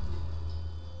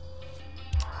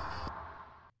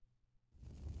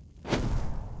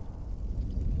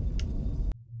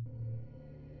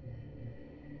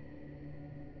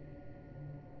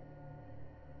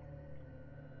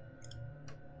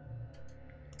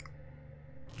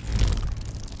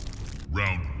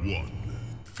 Round 1.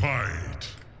 Fight!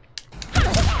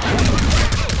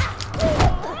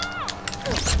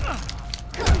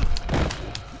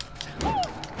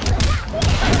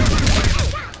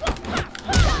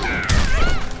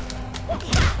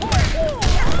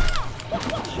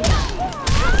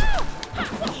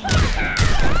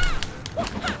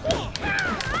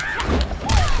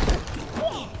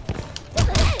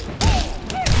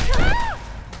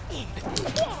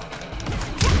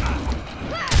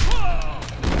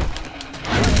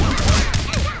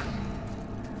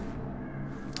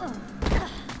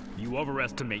 You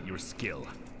overestimate your skill.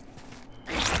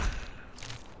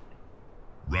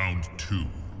 Round 2.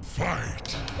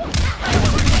 Fight!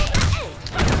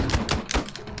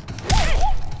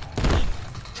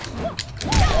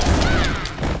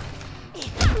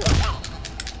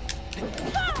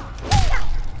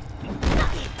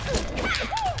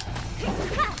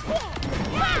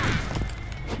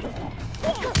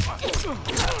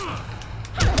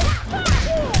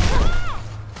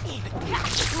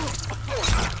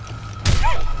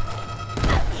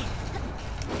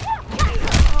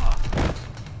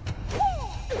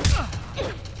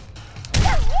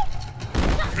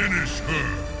 Finish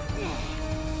her!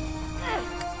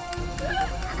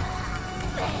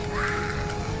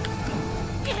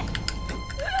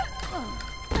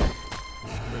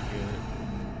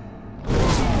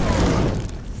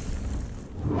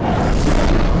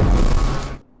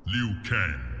 Liu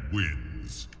Kang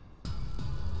wins.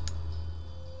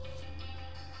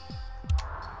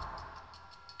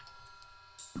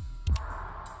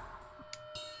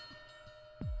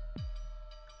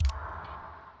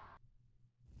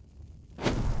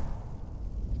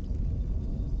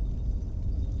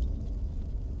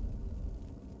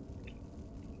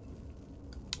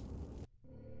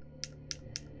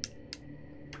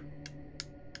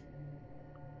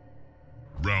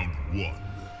 Round 1.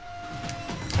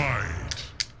 Fight!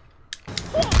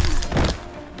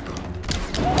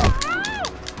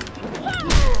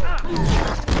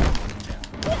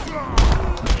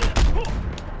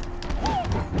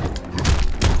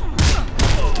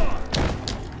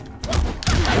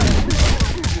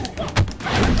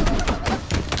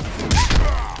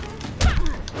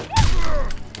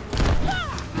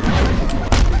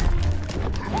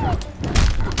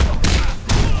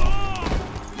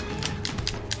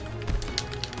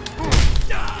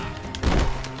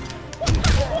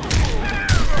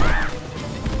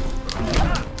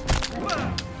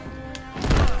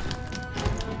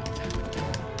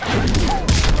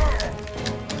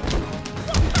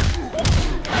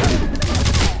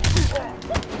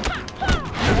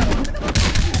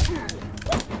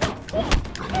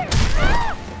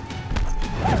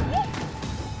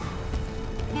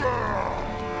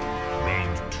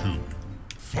 Round 2.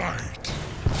 Fight!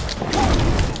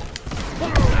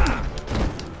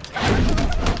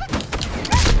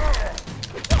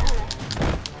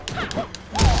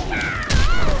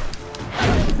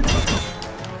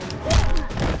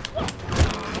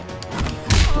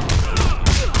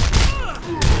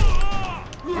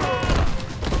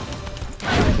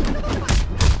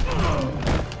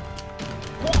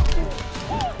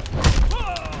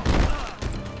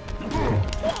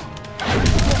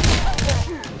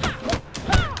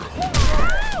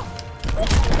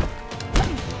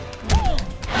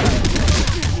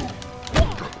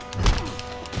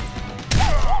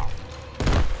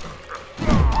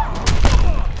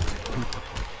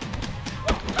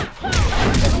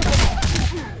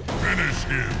 Finish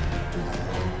him!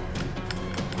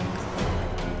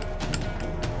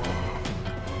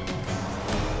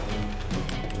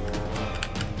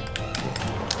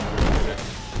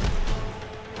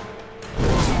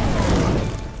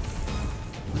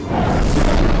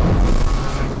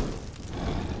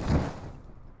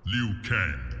 Liu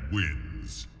Kang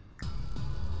wins.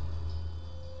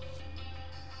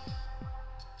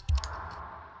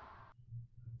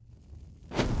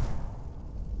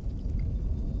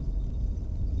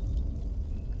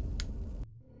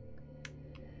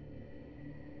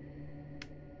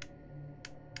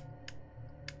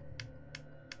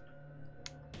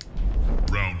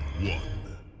 Round 1.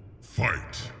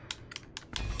 Fight!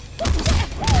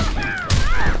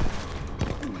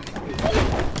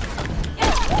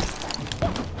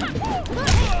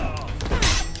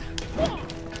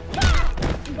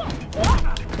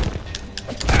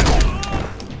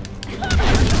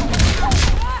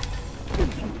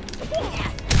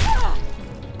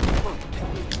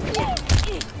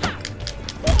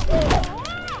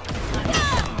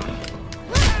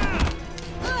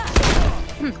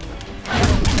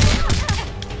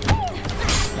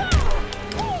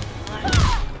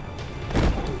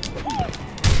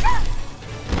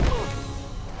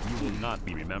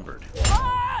 remembered.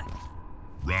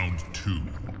 Round 2.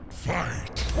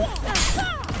 Fight!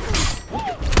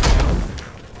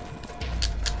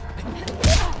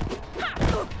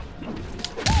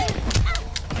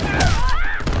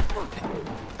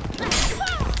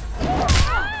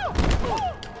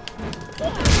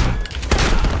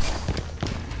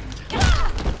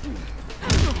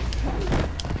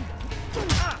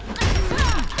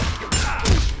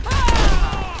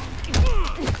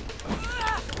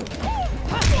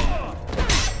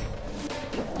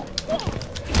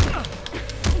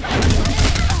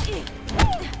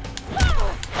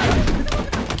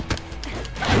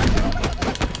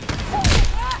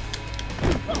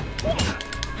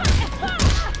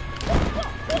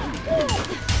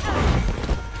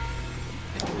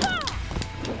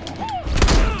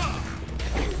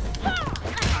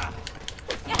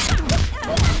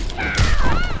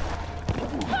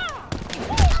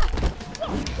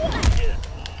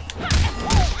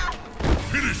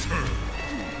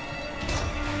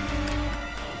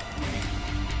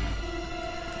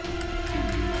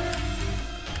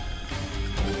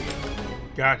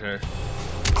 Got her.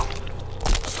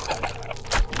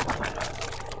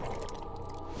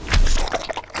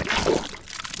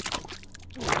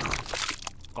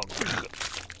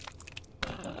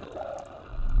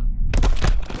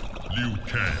 Liu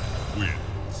Kang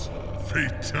wins.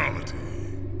 Fatality.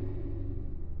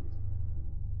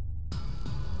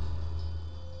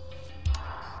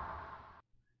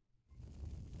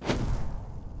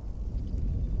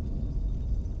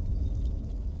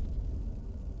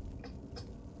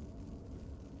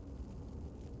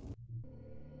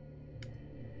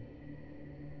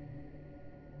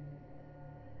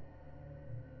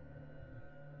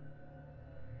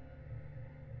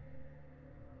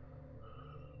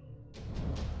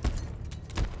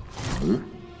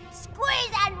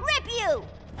 Squeeze and rip you!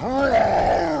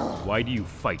 Why do you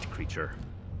fight, creature?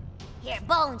 Your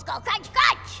bones go crunch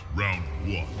crunch! Round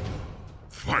 1.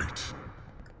 Fight!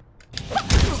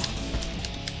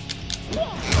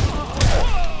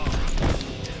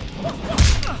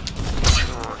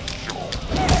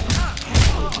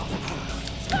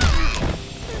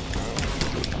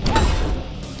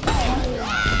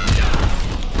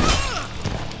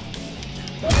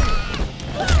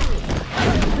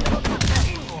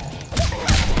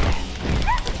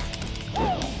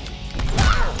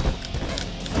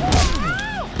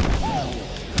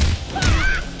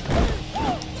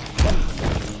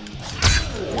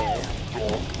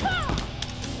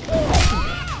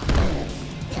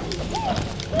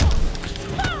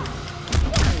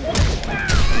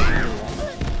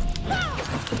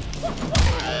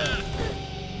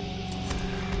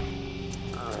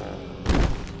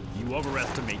 You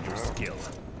overestimate your skill.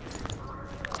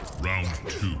 Round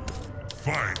 2.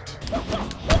 Fight!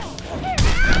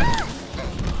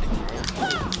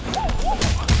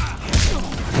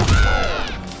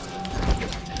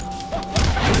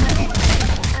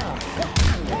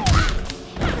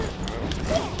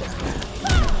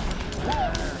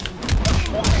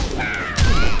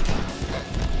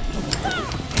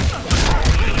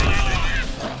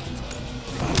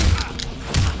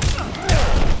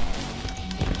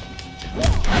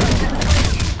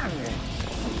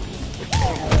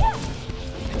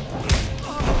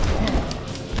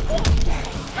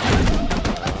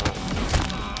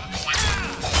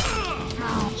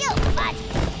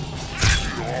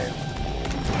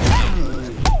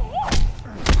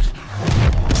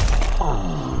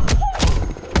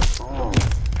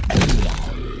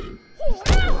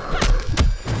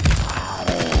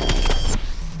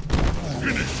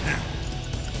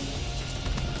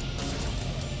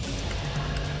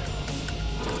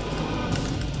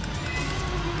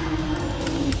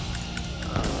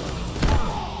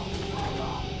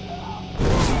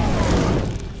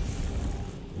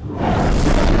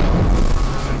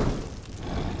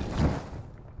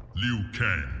 Liu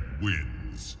Kang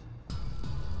wins.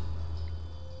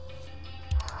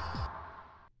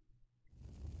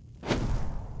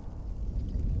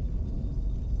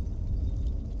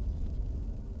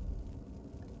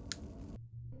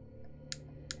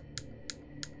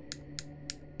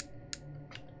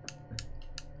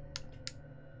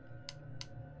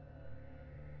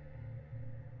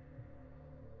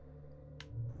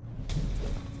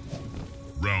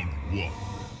 Round 1.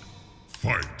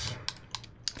 Fight!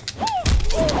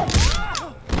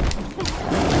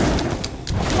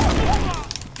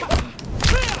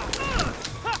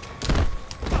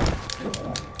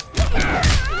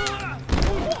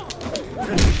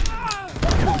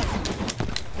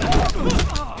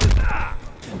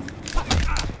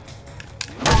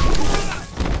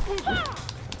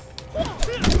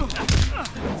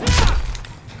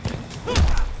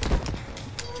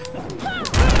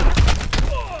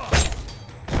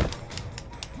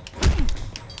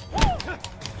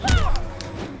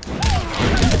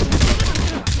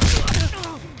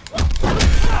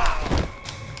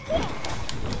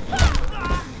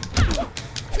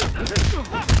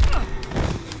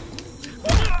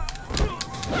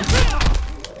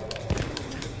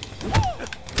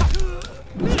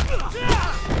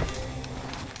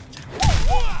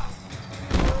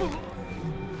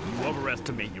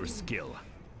 underestimate your skill.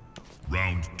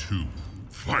 Round 2.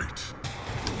 Fight!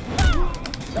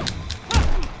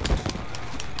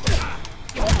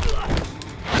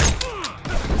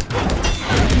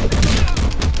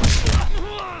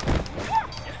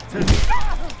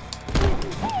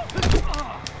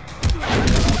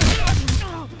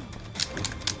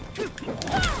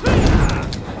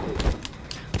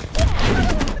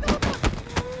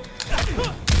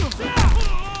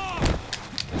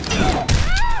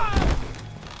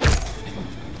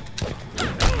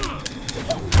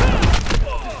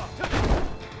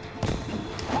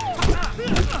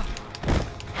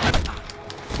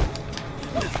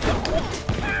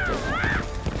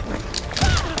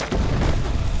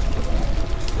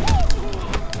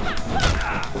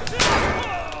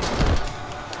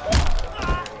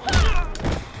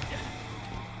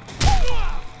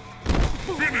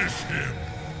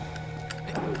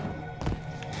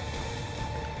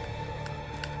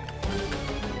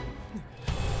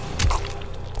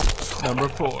 Number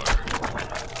 4,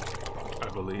 I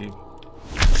believe.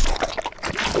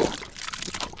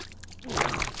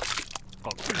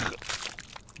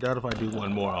 Doubt if I do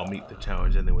one more, I'll meet the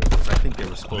challenge anyway, because I think they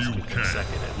were supposed to be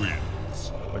consecutive,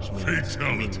 which means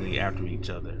immediately after each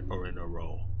other or in a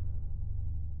row.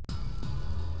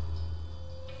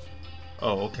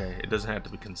 Oh, okay. It doesn't have to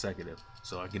be consecutive,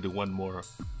 so I can do one more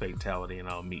fatality and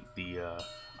I'll meet the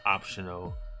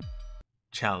optional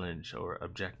challenge or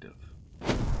objective.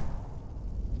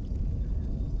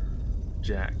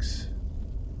 Jax.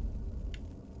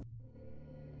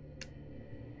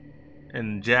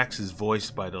 And Jax is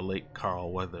voiced by the late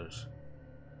Carl Weathers.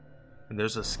 And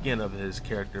there's a skin of his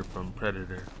character from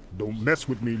Predator. Don't mess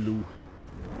with me, Lou.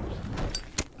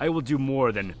 I will do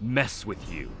more than mess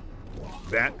with you.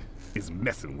 That is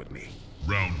messing with me.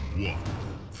 Round 1.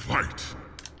 Fight!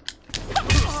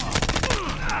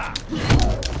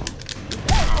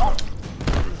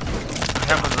 I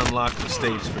haven't unlocked the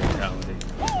stage fatality.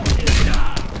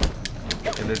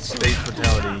 And its stage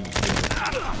fatality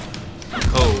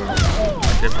codes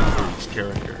are different for each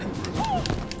character.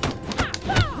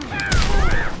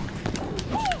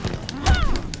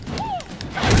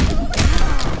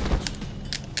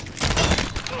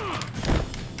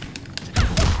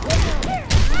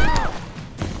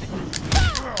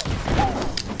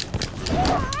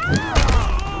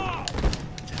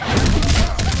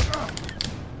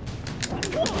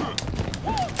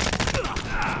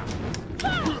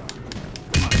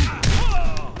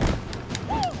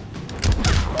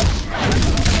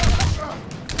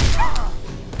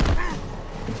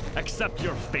 Accept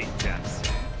your fate, Jax.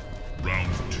 Round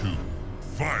 2.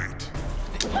 Fight!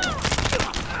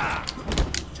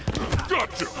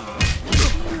 Gotcha!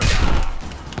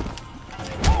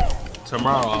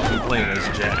 Tomorrow I'll be playing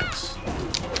as Jax.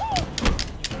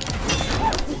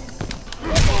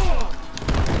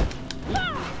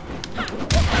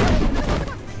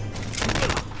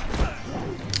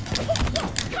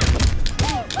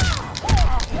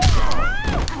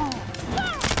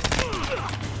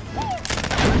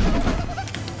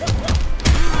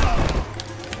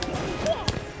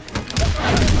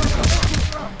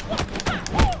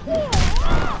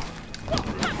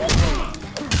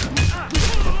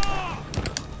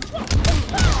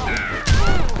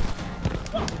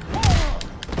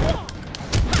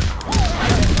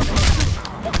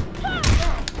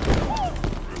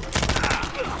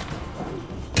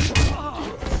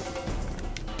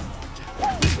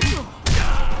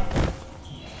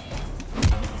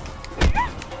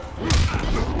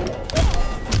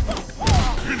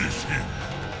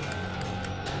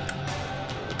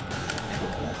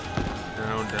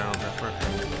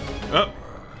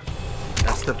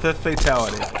 The 5th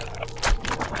fatality.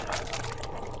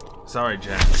 Sorry,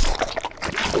 Jax.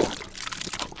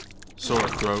 Sore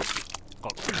throat.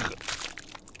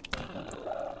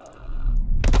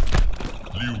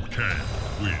 Liu Kang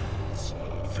wins.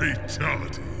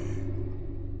 Fatality.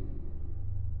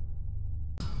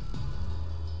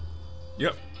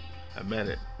 Yep, I met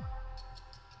it.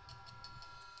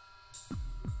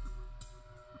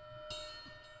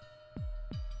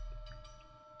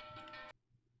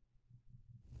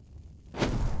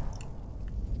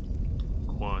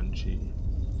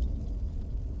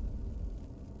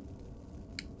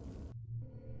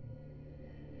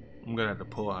 I'm gonna have to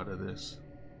pull out of this.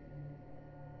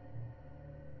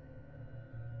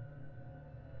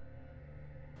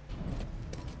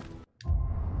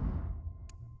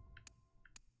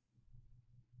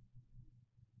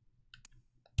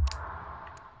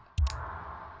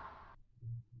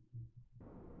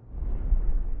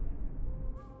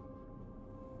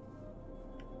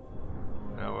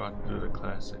 Now we'll have to do the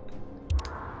classic.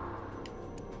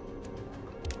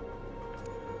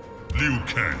 Liu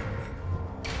Kang.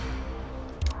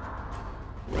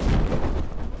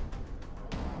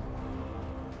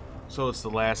 So it's the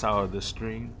last hour of the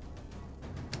stream.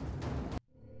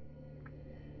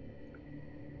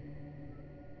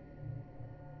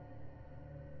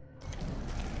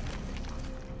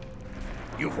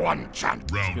 You've one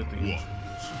chance. Round 1.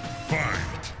 Fight.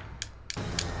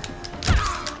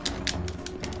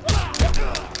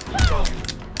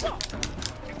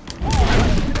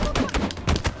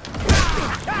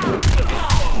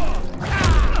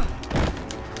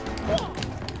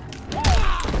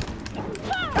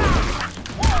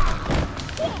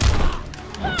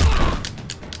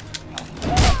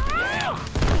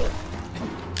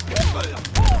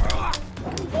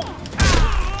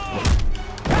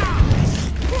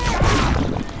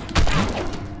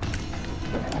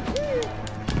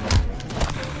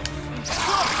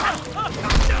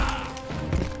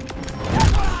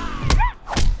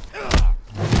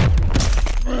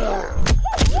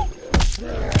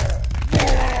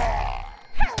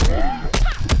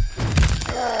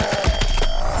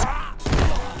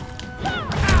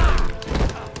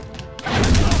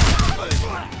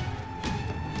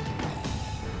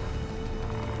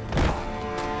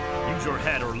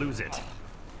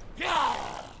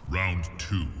 Round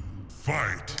 2.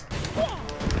 Fight!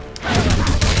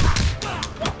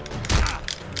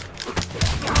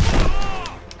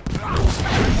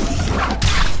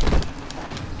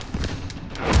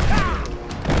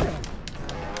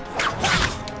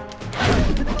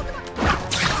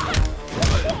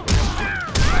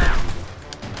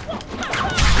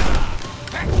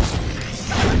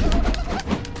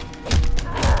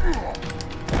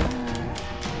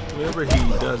 Whenever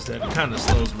he does that, it kind of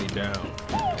slows me down.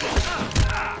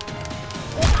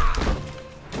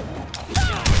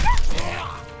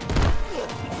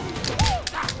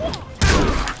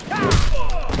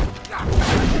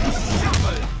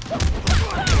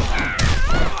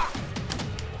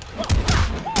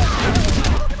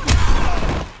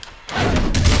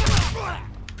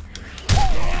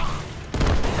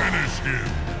 Finish him!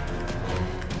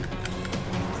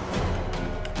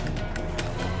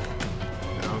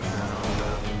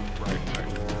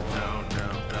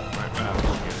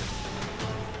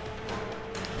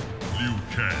 Liu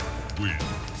Kang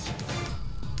wins.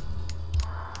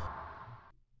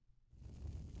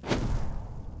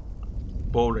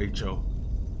 Bo Rachel.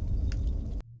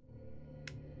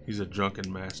 He's a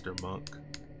drunken master monk.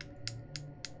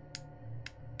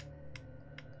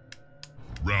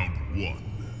 Round 1.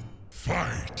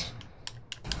 Fight!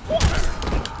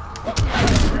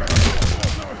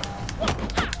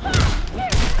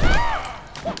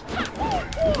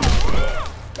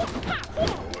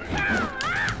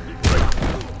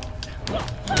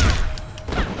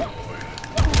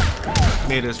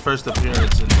 Made his first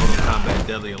appearance in Mortal Kombat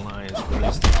Deadly Alliance,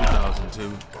 released in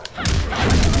 2002.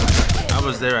 I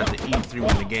was there at the E3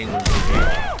 when the game was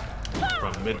revealed,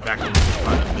 from back when it was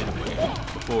part of Midway,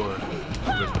 before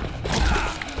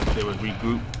they would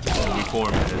regroup and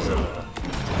reform as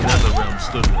NetherRealm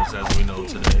Studios as we know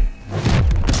today.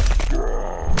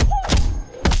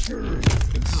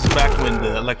 This is back when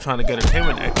the Electronic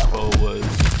Entertainment Expo was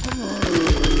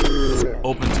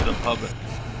open to the public.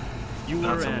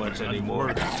 Not so much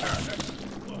anymore.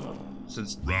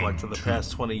 Since, like, for the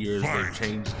past 20 years, they've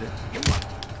changed it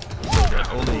so that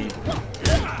only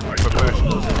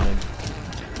professionals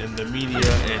in the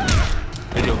media and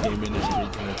video game industry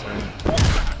can attend,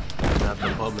 not the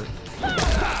public.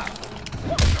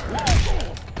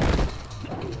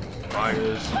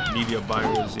 Buyers, media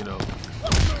buyers, you know,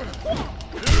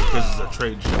 because it's a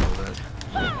trade show, right?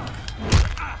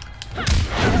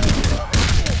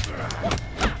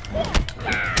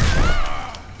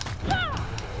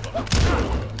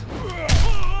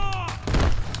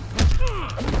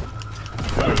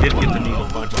 I did get to meet a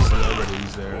bunch of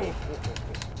celebrities there.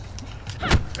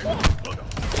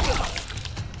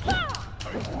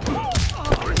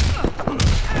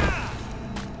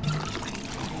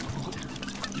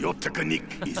 Your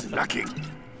technique is lacking.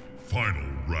 Final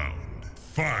round.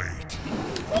 Fight!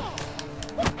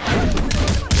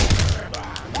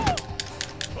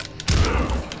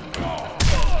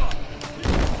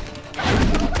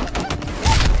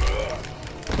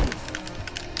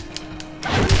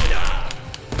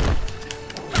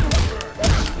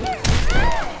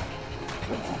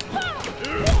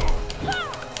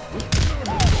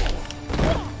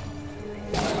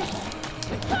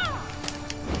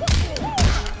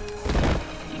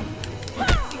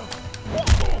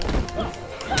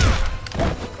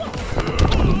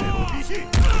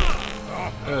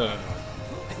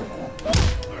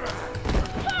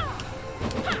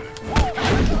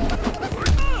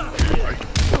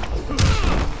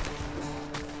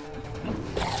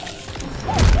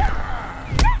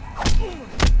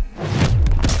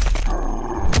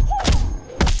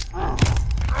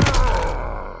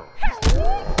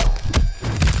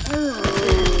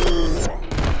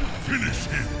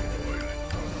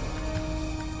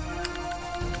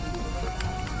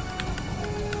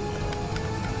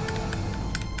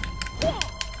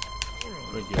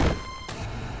 Forget it.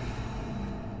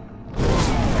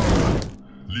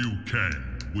 Liu Kang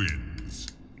wins.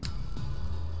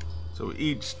 So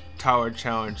each Tower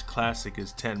Challenge Classic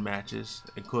is 10 matches,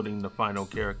 including the final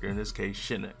character, in this case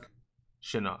Shinnok.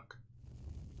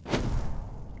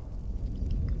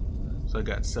 So I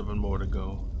got 7 more to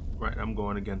go. Right, I'm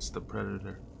going against the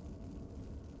Predator.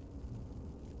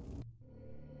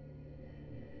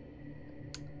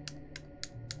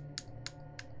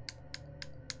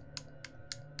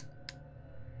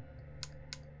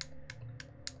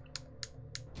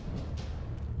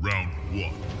 Round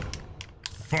 1.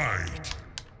 Fight!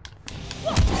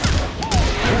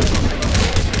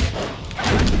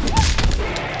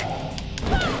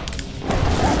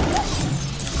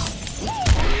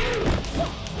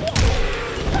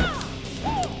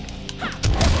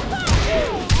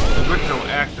 The original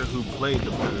actor who played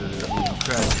the Predator, who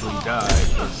tragically died,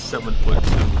 was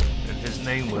 7'2", and his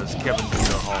name was Kevin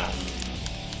Peter Hall.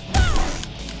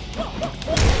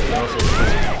 He also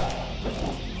played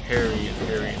Harry and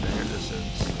the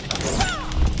Hendersons,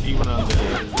 even on the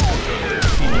TV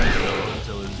show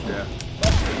until his death.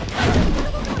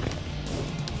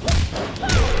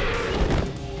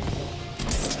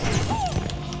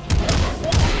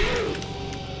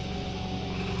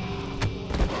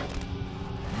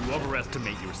 You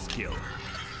overestimate your skill.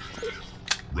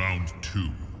 Round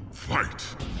 2.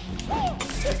 Fight!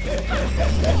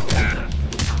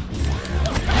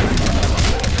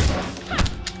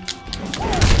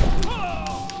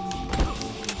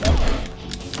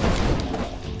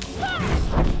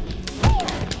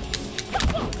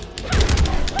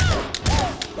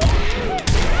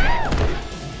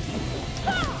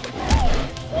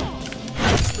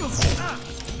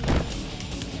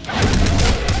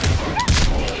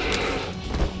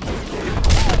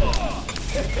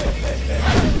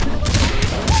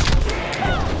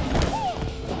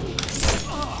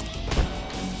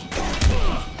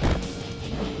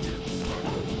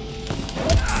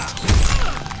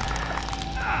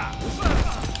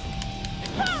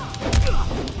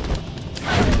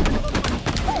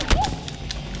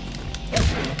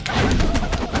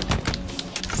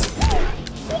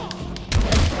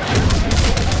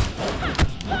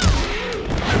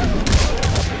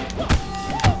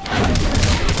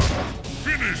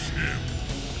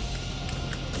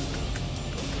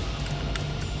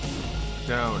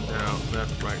 Down, down,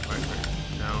 left, right, right, right.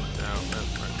 Down, down,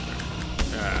 left, right, right.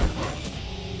 Ah.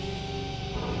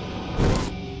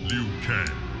 Liu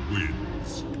Kang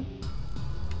wins.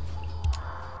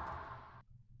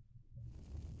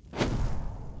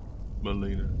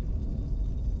 Melina.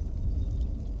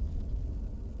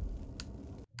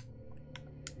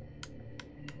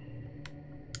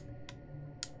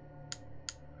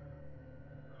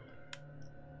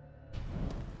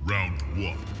 Round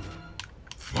 1.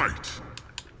 Fight!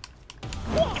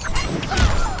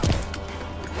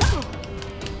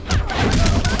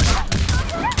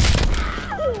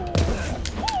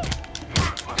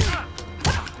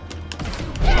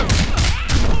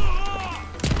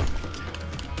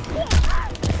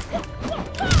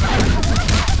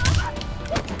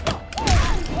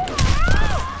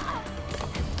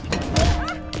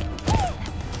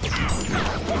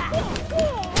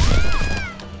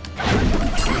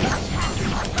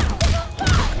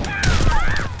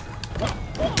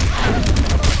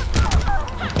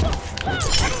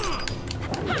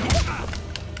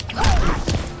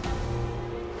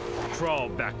 Crawl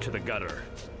back to the gutter.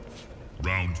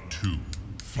 Round 2.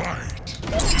 Fight!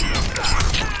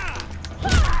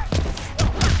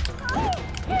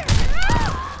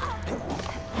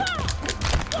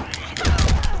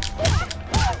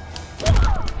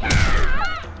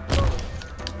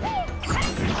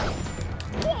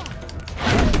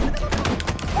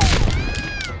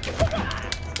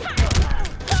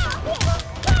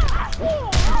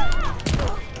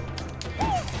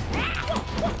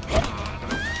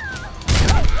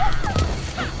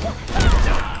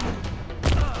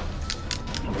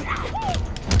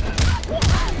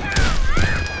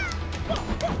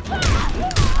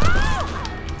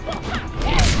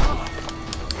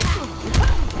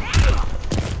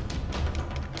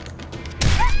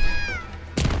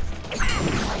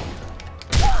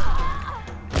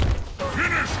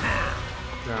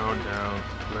 Down, down,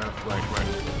 left, right,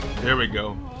 right. There we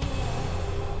go.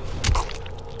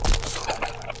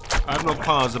 I have no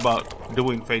qualms about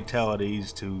doing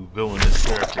fatalities to villainous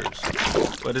characters,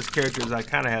 but as characters I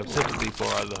kind of have sympathy for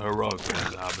are the heroic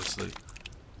ones, obviously.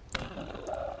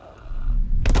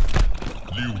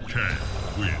 Liu Kang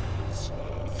wins.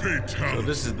 Fatality. So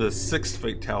this is the 6th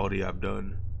fatality I've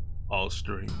done all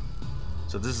stream.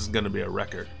 So this is going to be a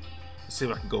record. Let's see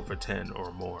if I can go for 10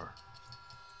 or more.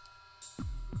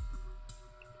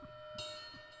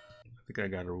 think I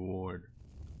got a reward.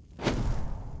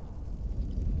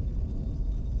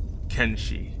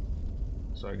 Kenshi.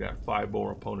 So I got 5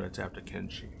 more opponents after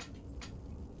Kenshi.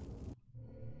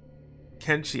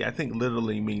 Kenshi, I think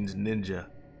literally means ninja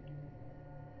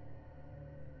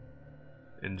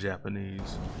in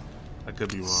Japanese. I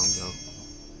could be wrong though.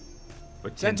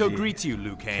 But Sento Kenshi, greets you,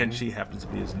 Liu Kang. Kenshi happens to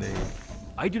be his name.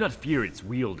 I do not fear its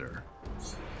wielder.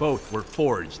 Both were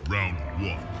forged. Round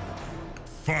 1.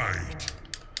 Fight.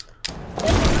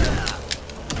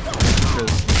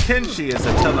 Because Kenshi is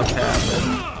a telepath and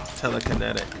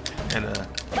telekinetic and a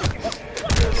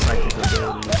psychic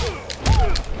ability.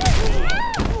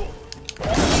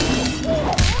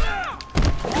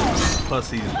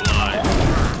 Plus he's blind.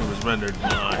 He was rendered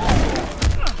blind.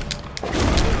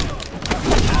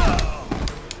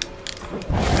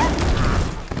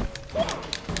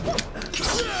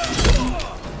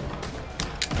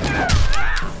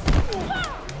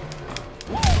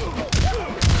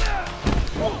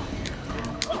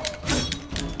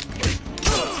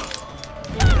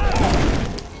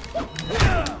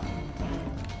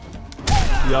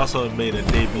 He also made a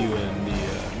debut in the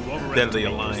Deadly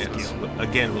Alliance,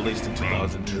 again released in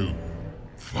 2002.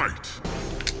 Fight.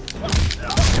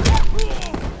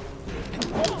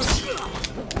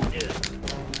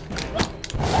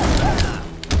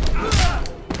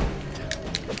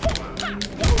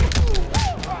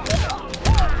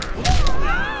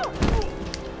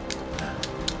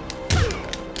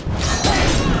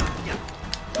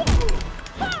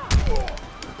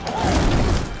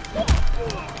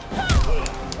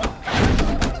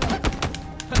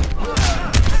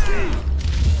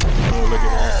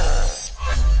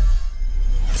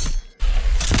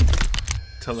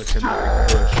 Telekinetic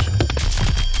push.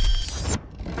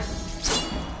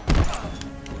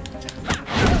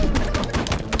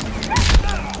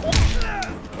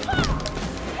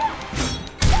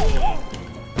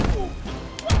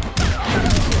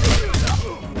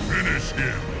 Finish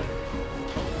him.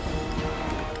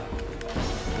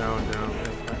 Down, down,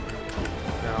 left, right,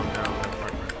 right. Down, down, left,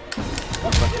 right,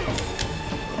 right.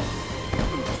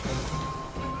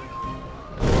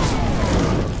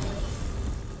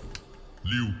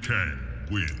 Liu Kang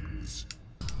wins.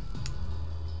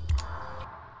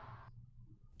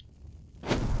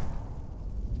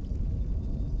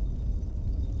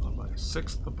 On my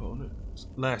 6th opponent.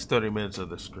 Last 30 minutes of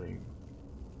the stream.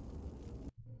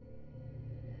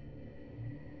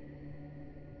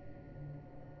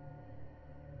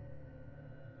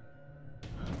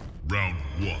 Round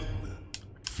 1.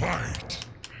 Fight.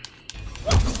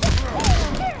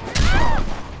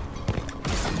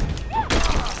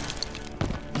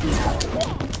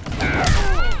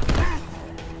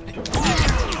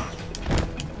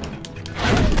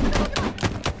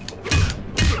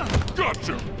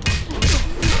 Gotcha.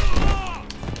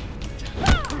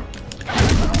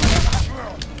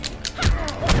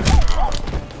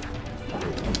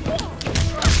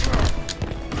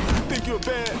 Think you're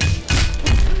bad?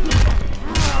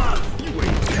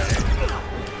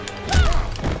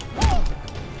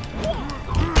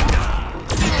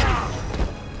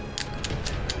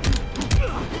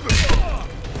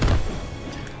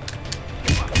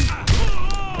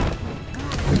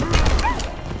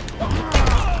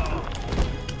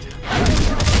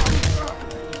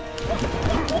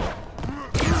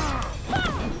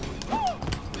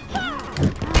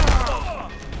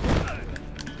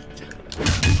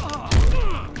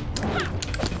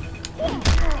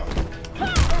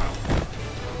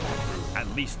 At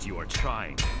least you are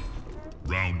trying.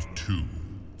 Round 2.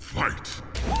 Fight.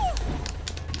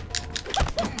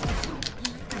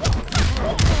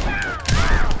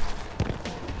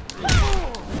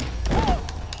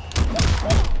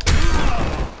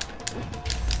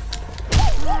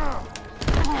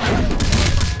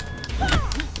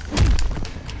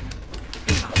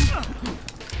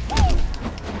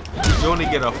 You only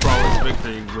get a flawless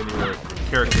victory when your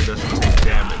character doesn't take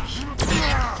damage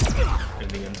in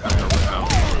the entire round.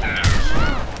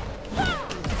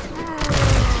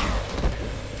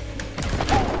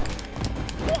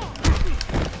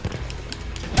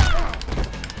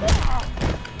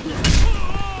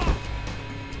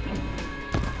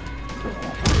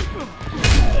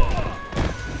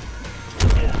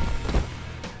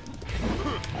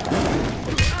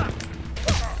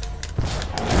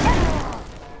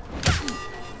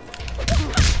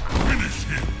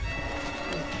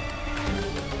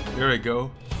 There we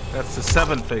go. That's the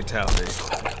 7th fatality.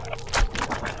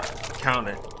 Count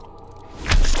it.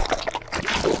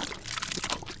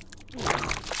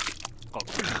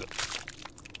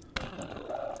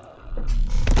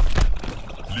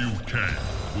 Liu Kang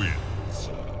wins.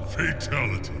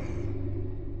 Fatality.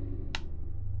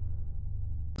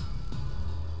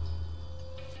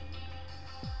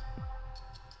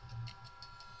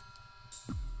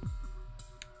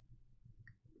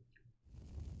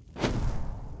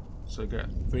 So I got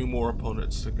 3 more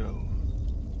opponents to go.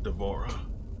 Devora.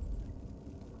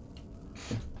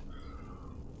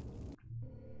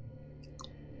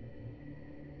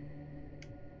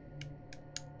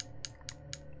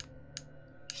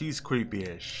 She's creepy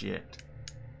as shit.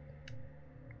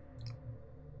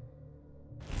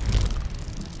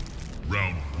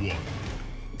 Round 1.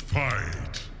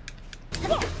 Fight!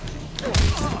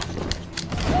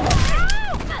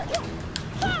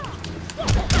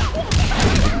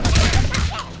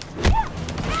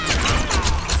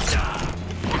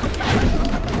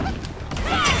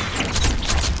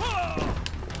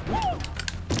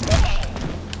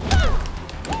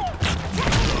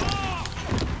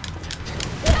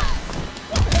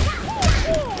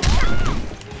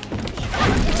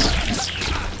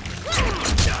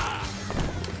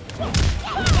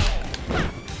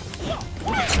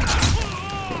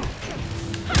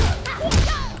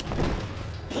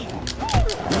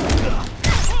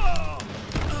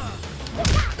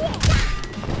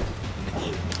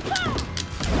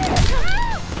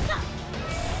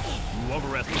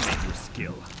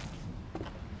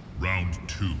 Round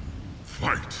 2.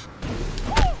 Fight!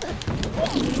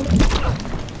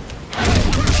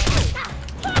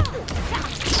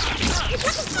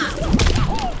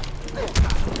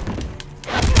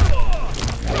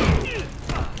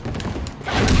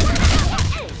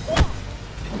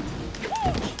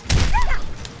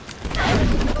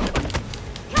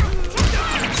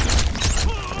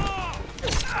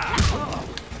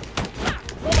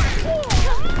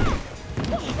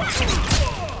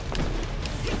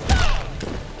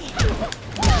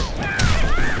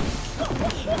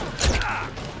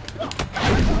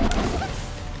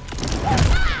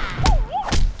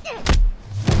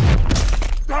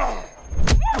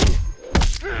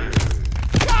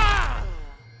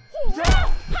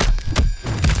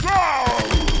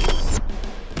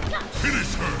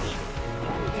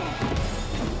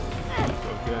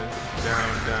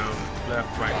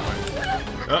 Left, right, right.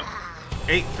 Oh,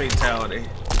 8 fatality.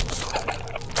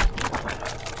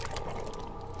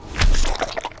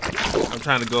 I'm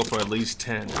trying to go for at least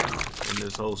 10 in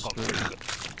this whole spree.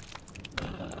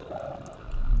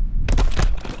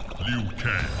 Liu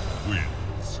Kang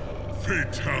wins.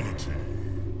 Fatality.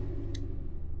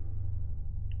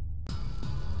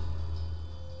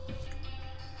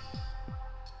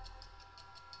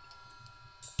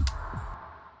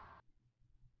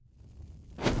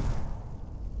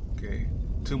 Okay,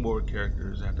 2 more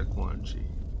characters after Quan Chi.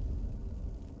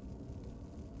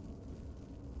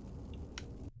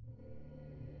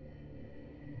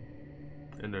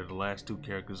 And they're the last 2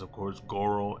 characters, of course,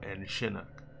 Goro and Shinnok.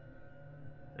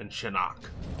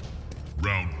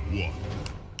 Round 1.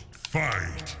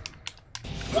 Fight!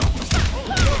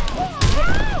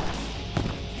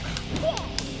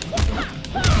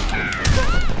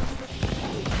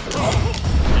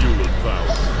 You will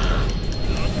bow.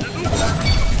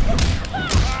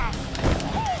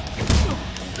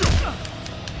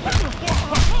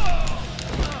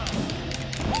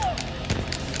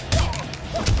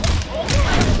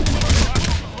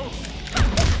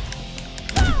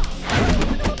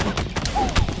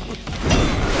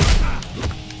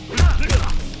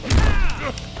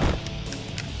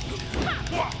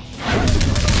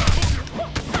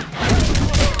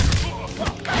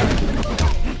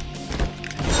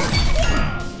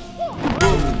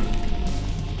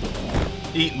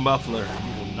 Eat muffler.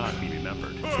 You will not be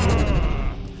remembered.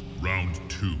 Round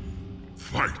 2.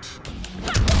 Fight!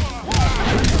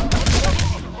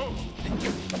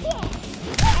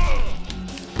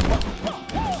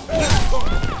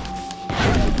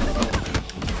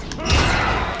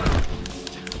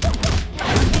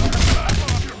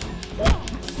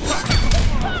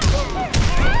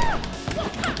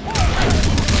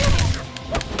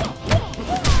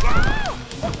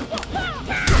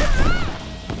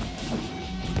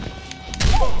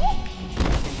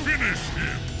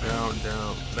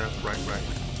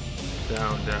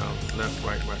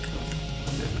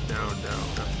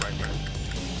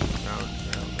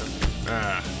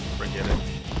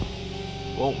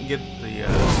 Won't get the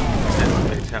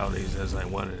 10 fatalities as I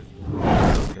wanted.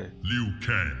 Okay. Liu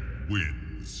Kang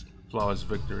wins. Flawless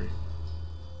victory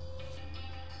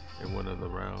in one of the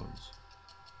rounds,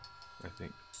 I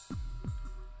think.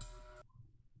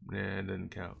 Nah, it didn't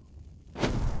count.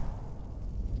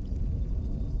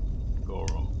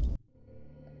 Goro.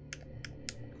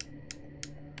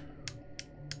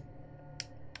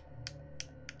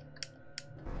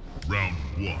 Round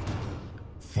 1.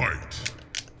 Fight!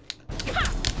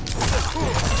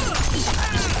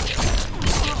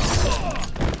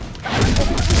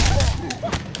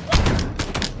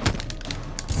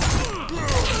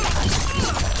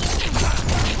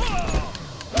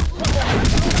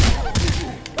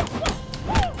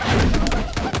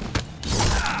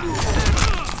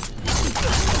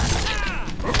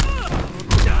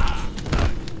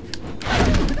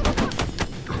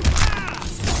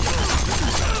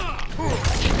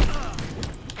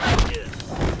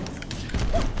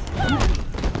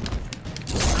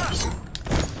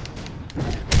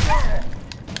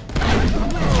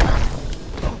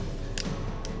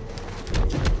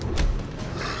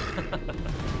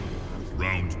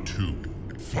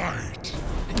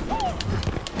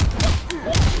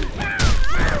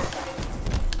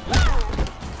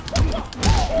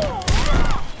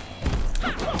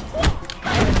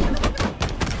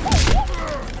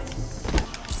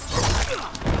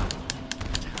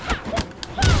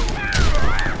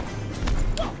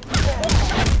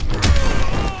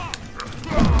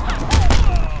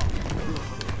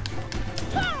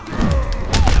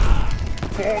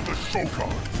 For the Shogun!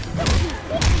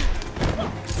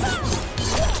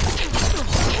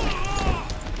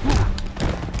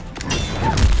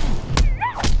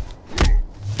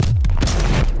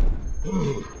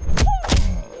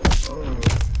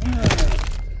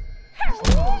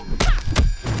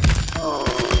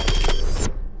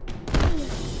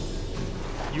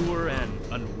 You were an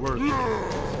unworthy.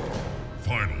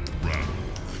 Final round.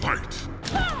 Fight!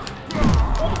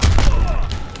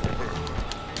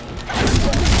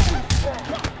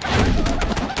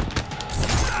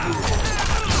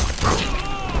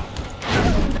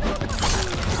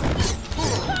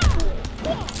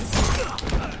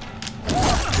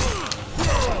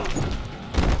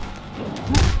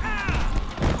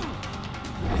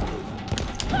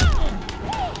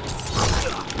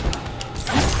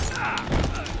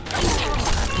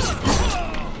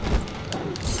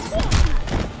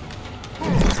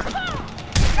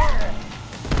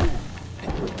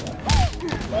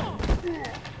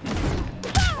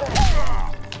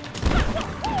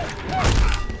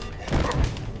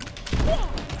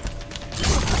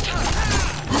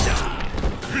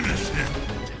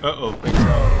 Uh-oh, big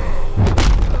time.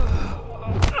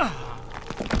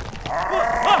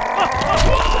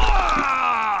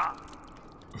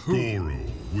 Goro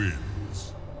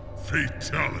wins.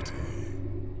 Fatality.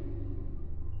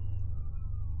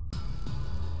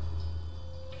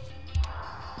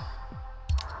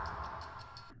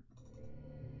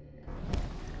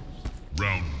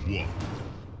 Round 1.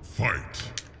 Fight.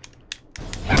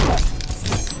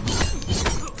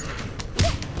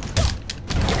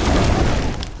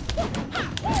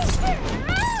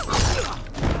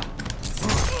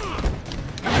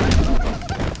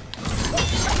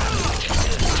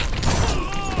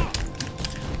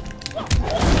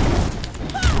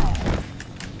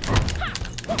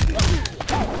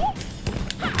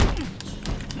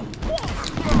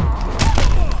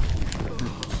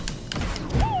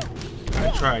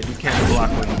 Tried. You can't block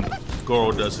when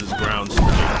Goro does his ground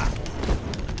spell.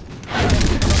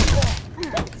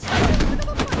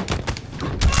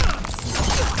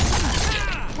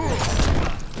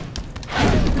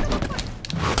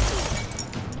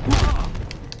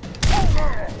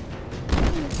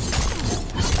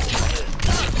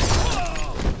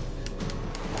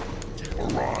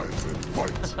 Arise and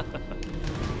fight.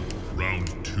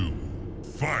 Round 2.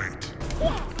 Fight.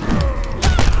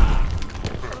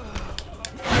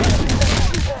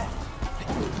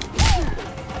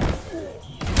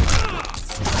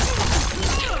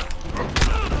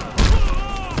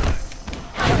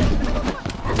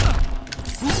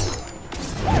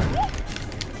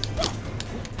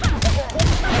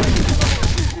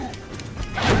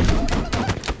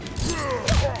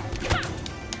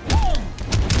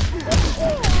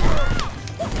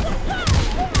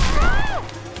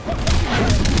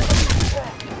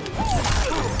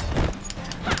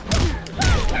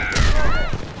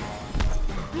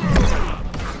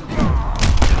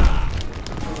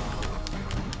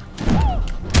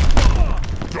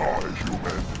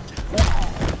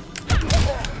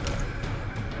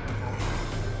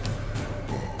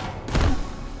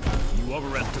 You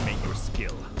overestimate your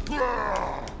skill.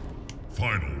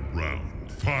 Final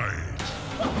round. Fight.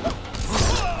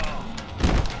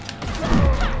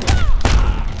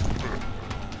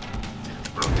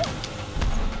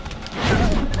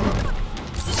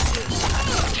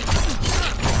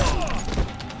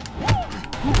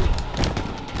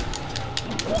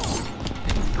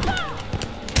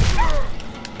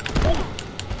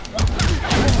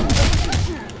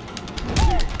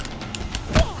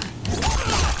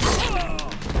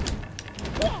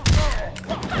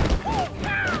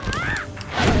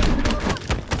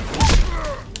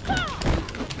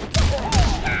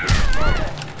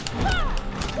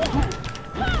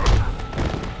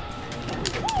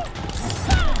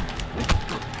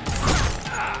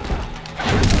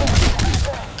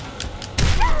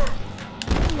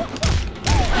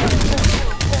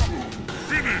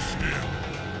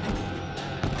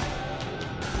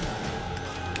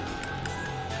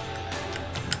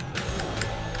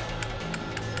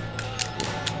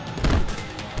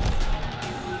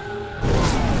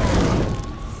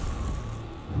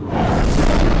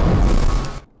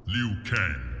 Liu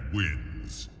Kang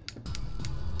wins.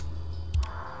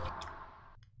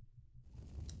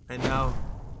 And now,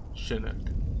 Shinnok.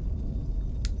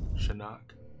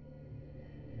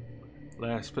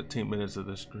 Last 15 minutes of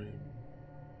the stream.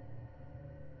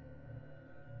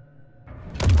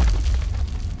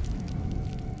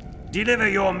 Deliver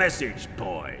your message,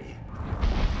 boy.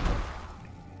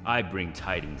 I bring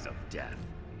tidings of death.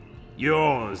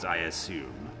 Yours, I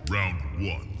assume. Round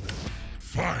 1.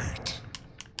 Fight.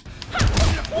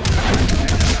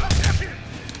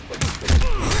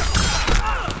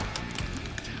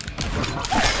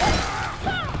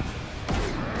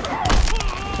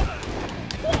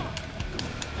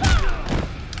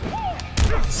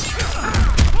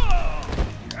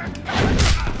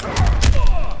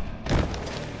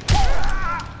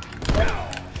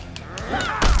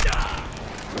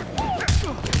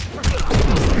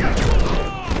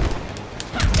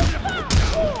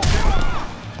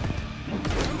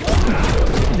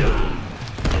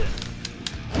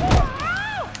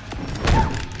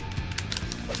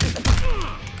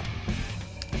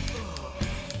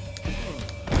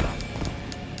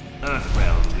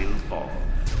 Earthrealm will fall.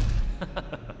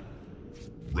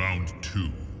 Round 2.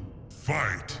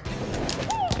 Fight!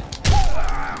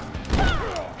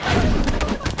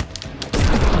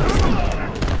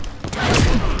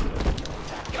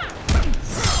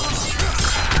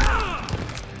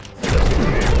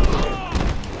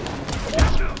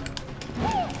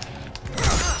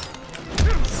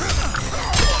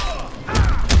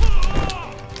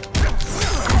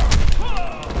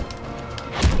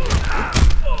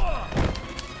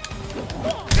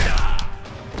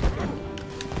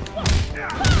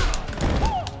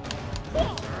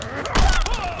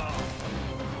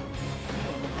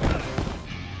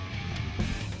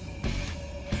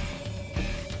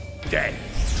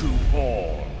 Death to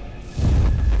all.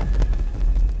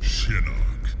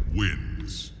 Shinnok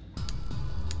wins.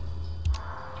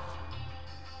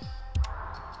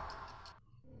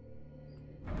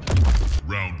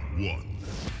 Round 1.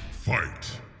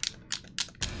 Fight!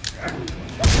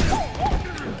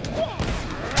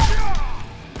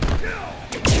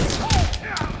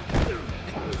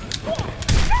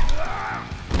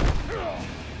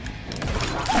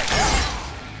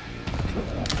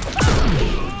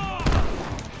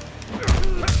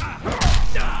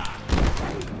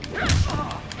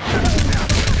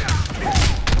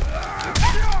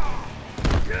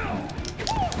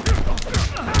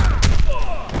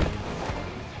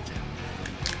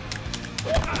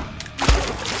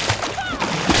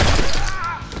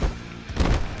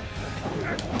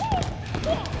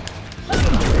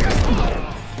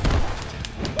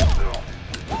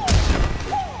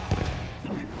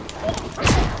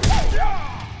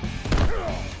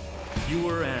 You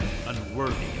were an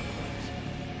unworthy opponent.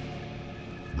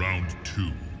 Round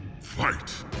 2.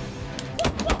 Fight!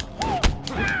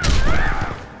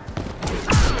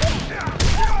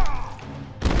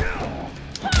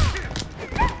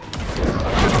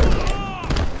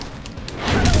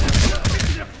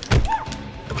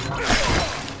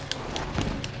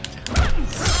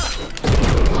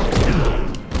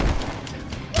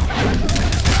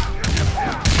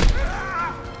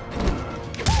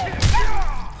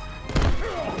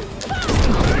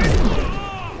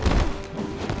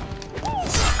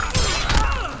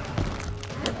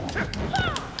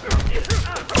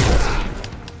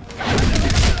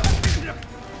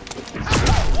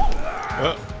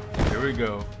 Oh, here we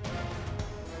go.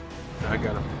 I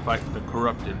gotta fight the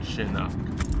corrupted Shinnok.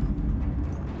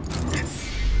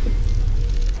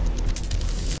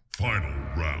 Final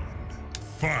round.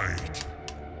 Fight!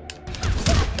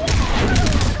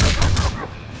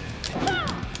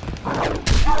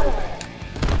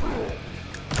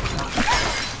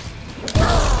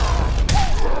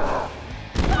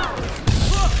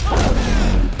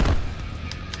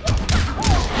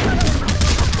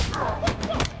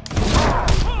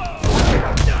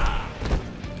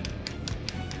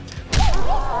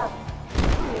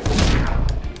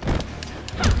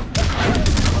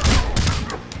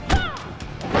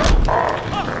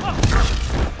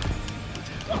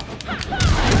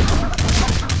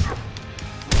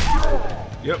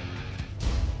 Yep.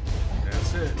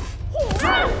 That's it.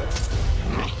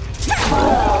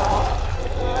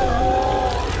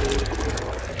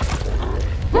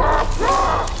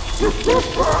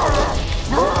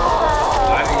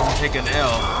 I didn't even take an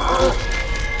L.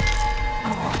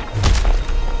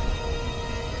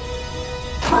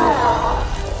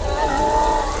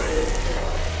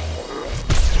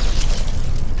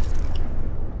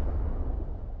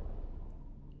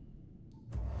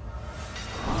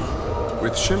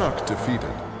 With Shinnok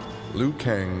defeated, Liu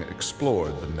Kang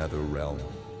explored the NetherRealm,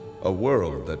 a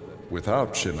world that,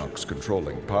 without Shinnok's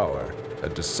controlling power,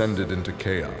 had descended into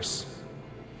chaos.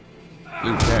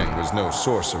 Liu Kang was no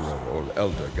sorcerer or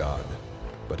elder god,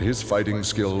 but his fighting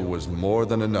skill was more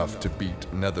than enough to beat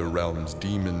NetherRealm's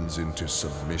demons into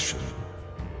submission.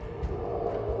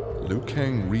 Liu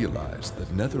Kang realized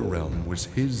that NetherRealm was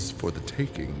his for the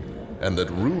taking, and that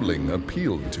ruling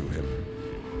appealed to him.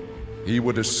 He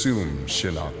would assume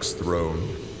Shinnok's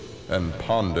throne and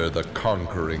ponder the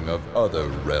conquering of other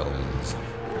realms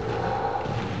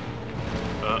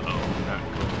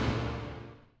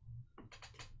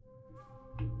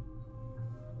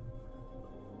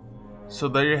So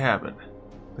there you have it,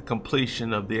 the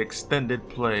completion of the extended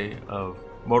play of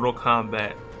Mortal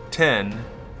Kombat 10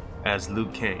 as Liu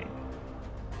Kang.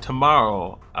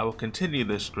 Tomorrow, I will continue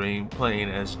this stream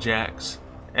playing as Jax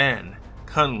and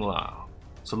Kung Lao,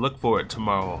 so look for it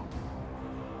tomorrow.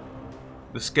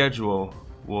 The schedule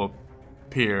will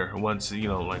appear once,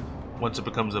 once it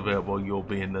becomes available, you'll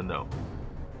be in the know.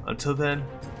 Until then,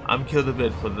 I'm Kill the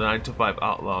Vid for the 9 to 5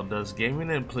 Outlaw Does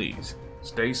Gaming, and please,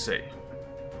 stay safe.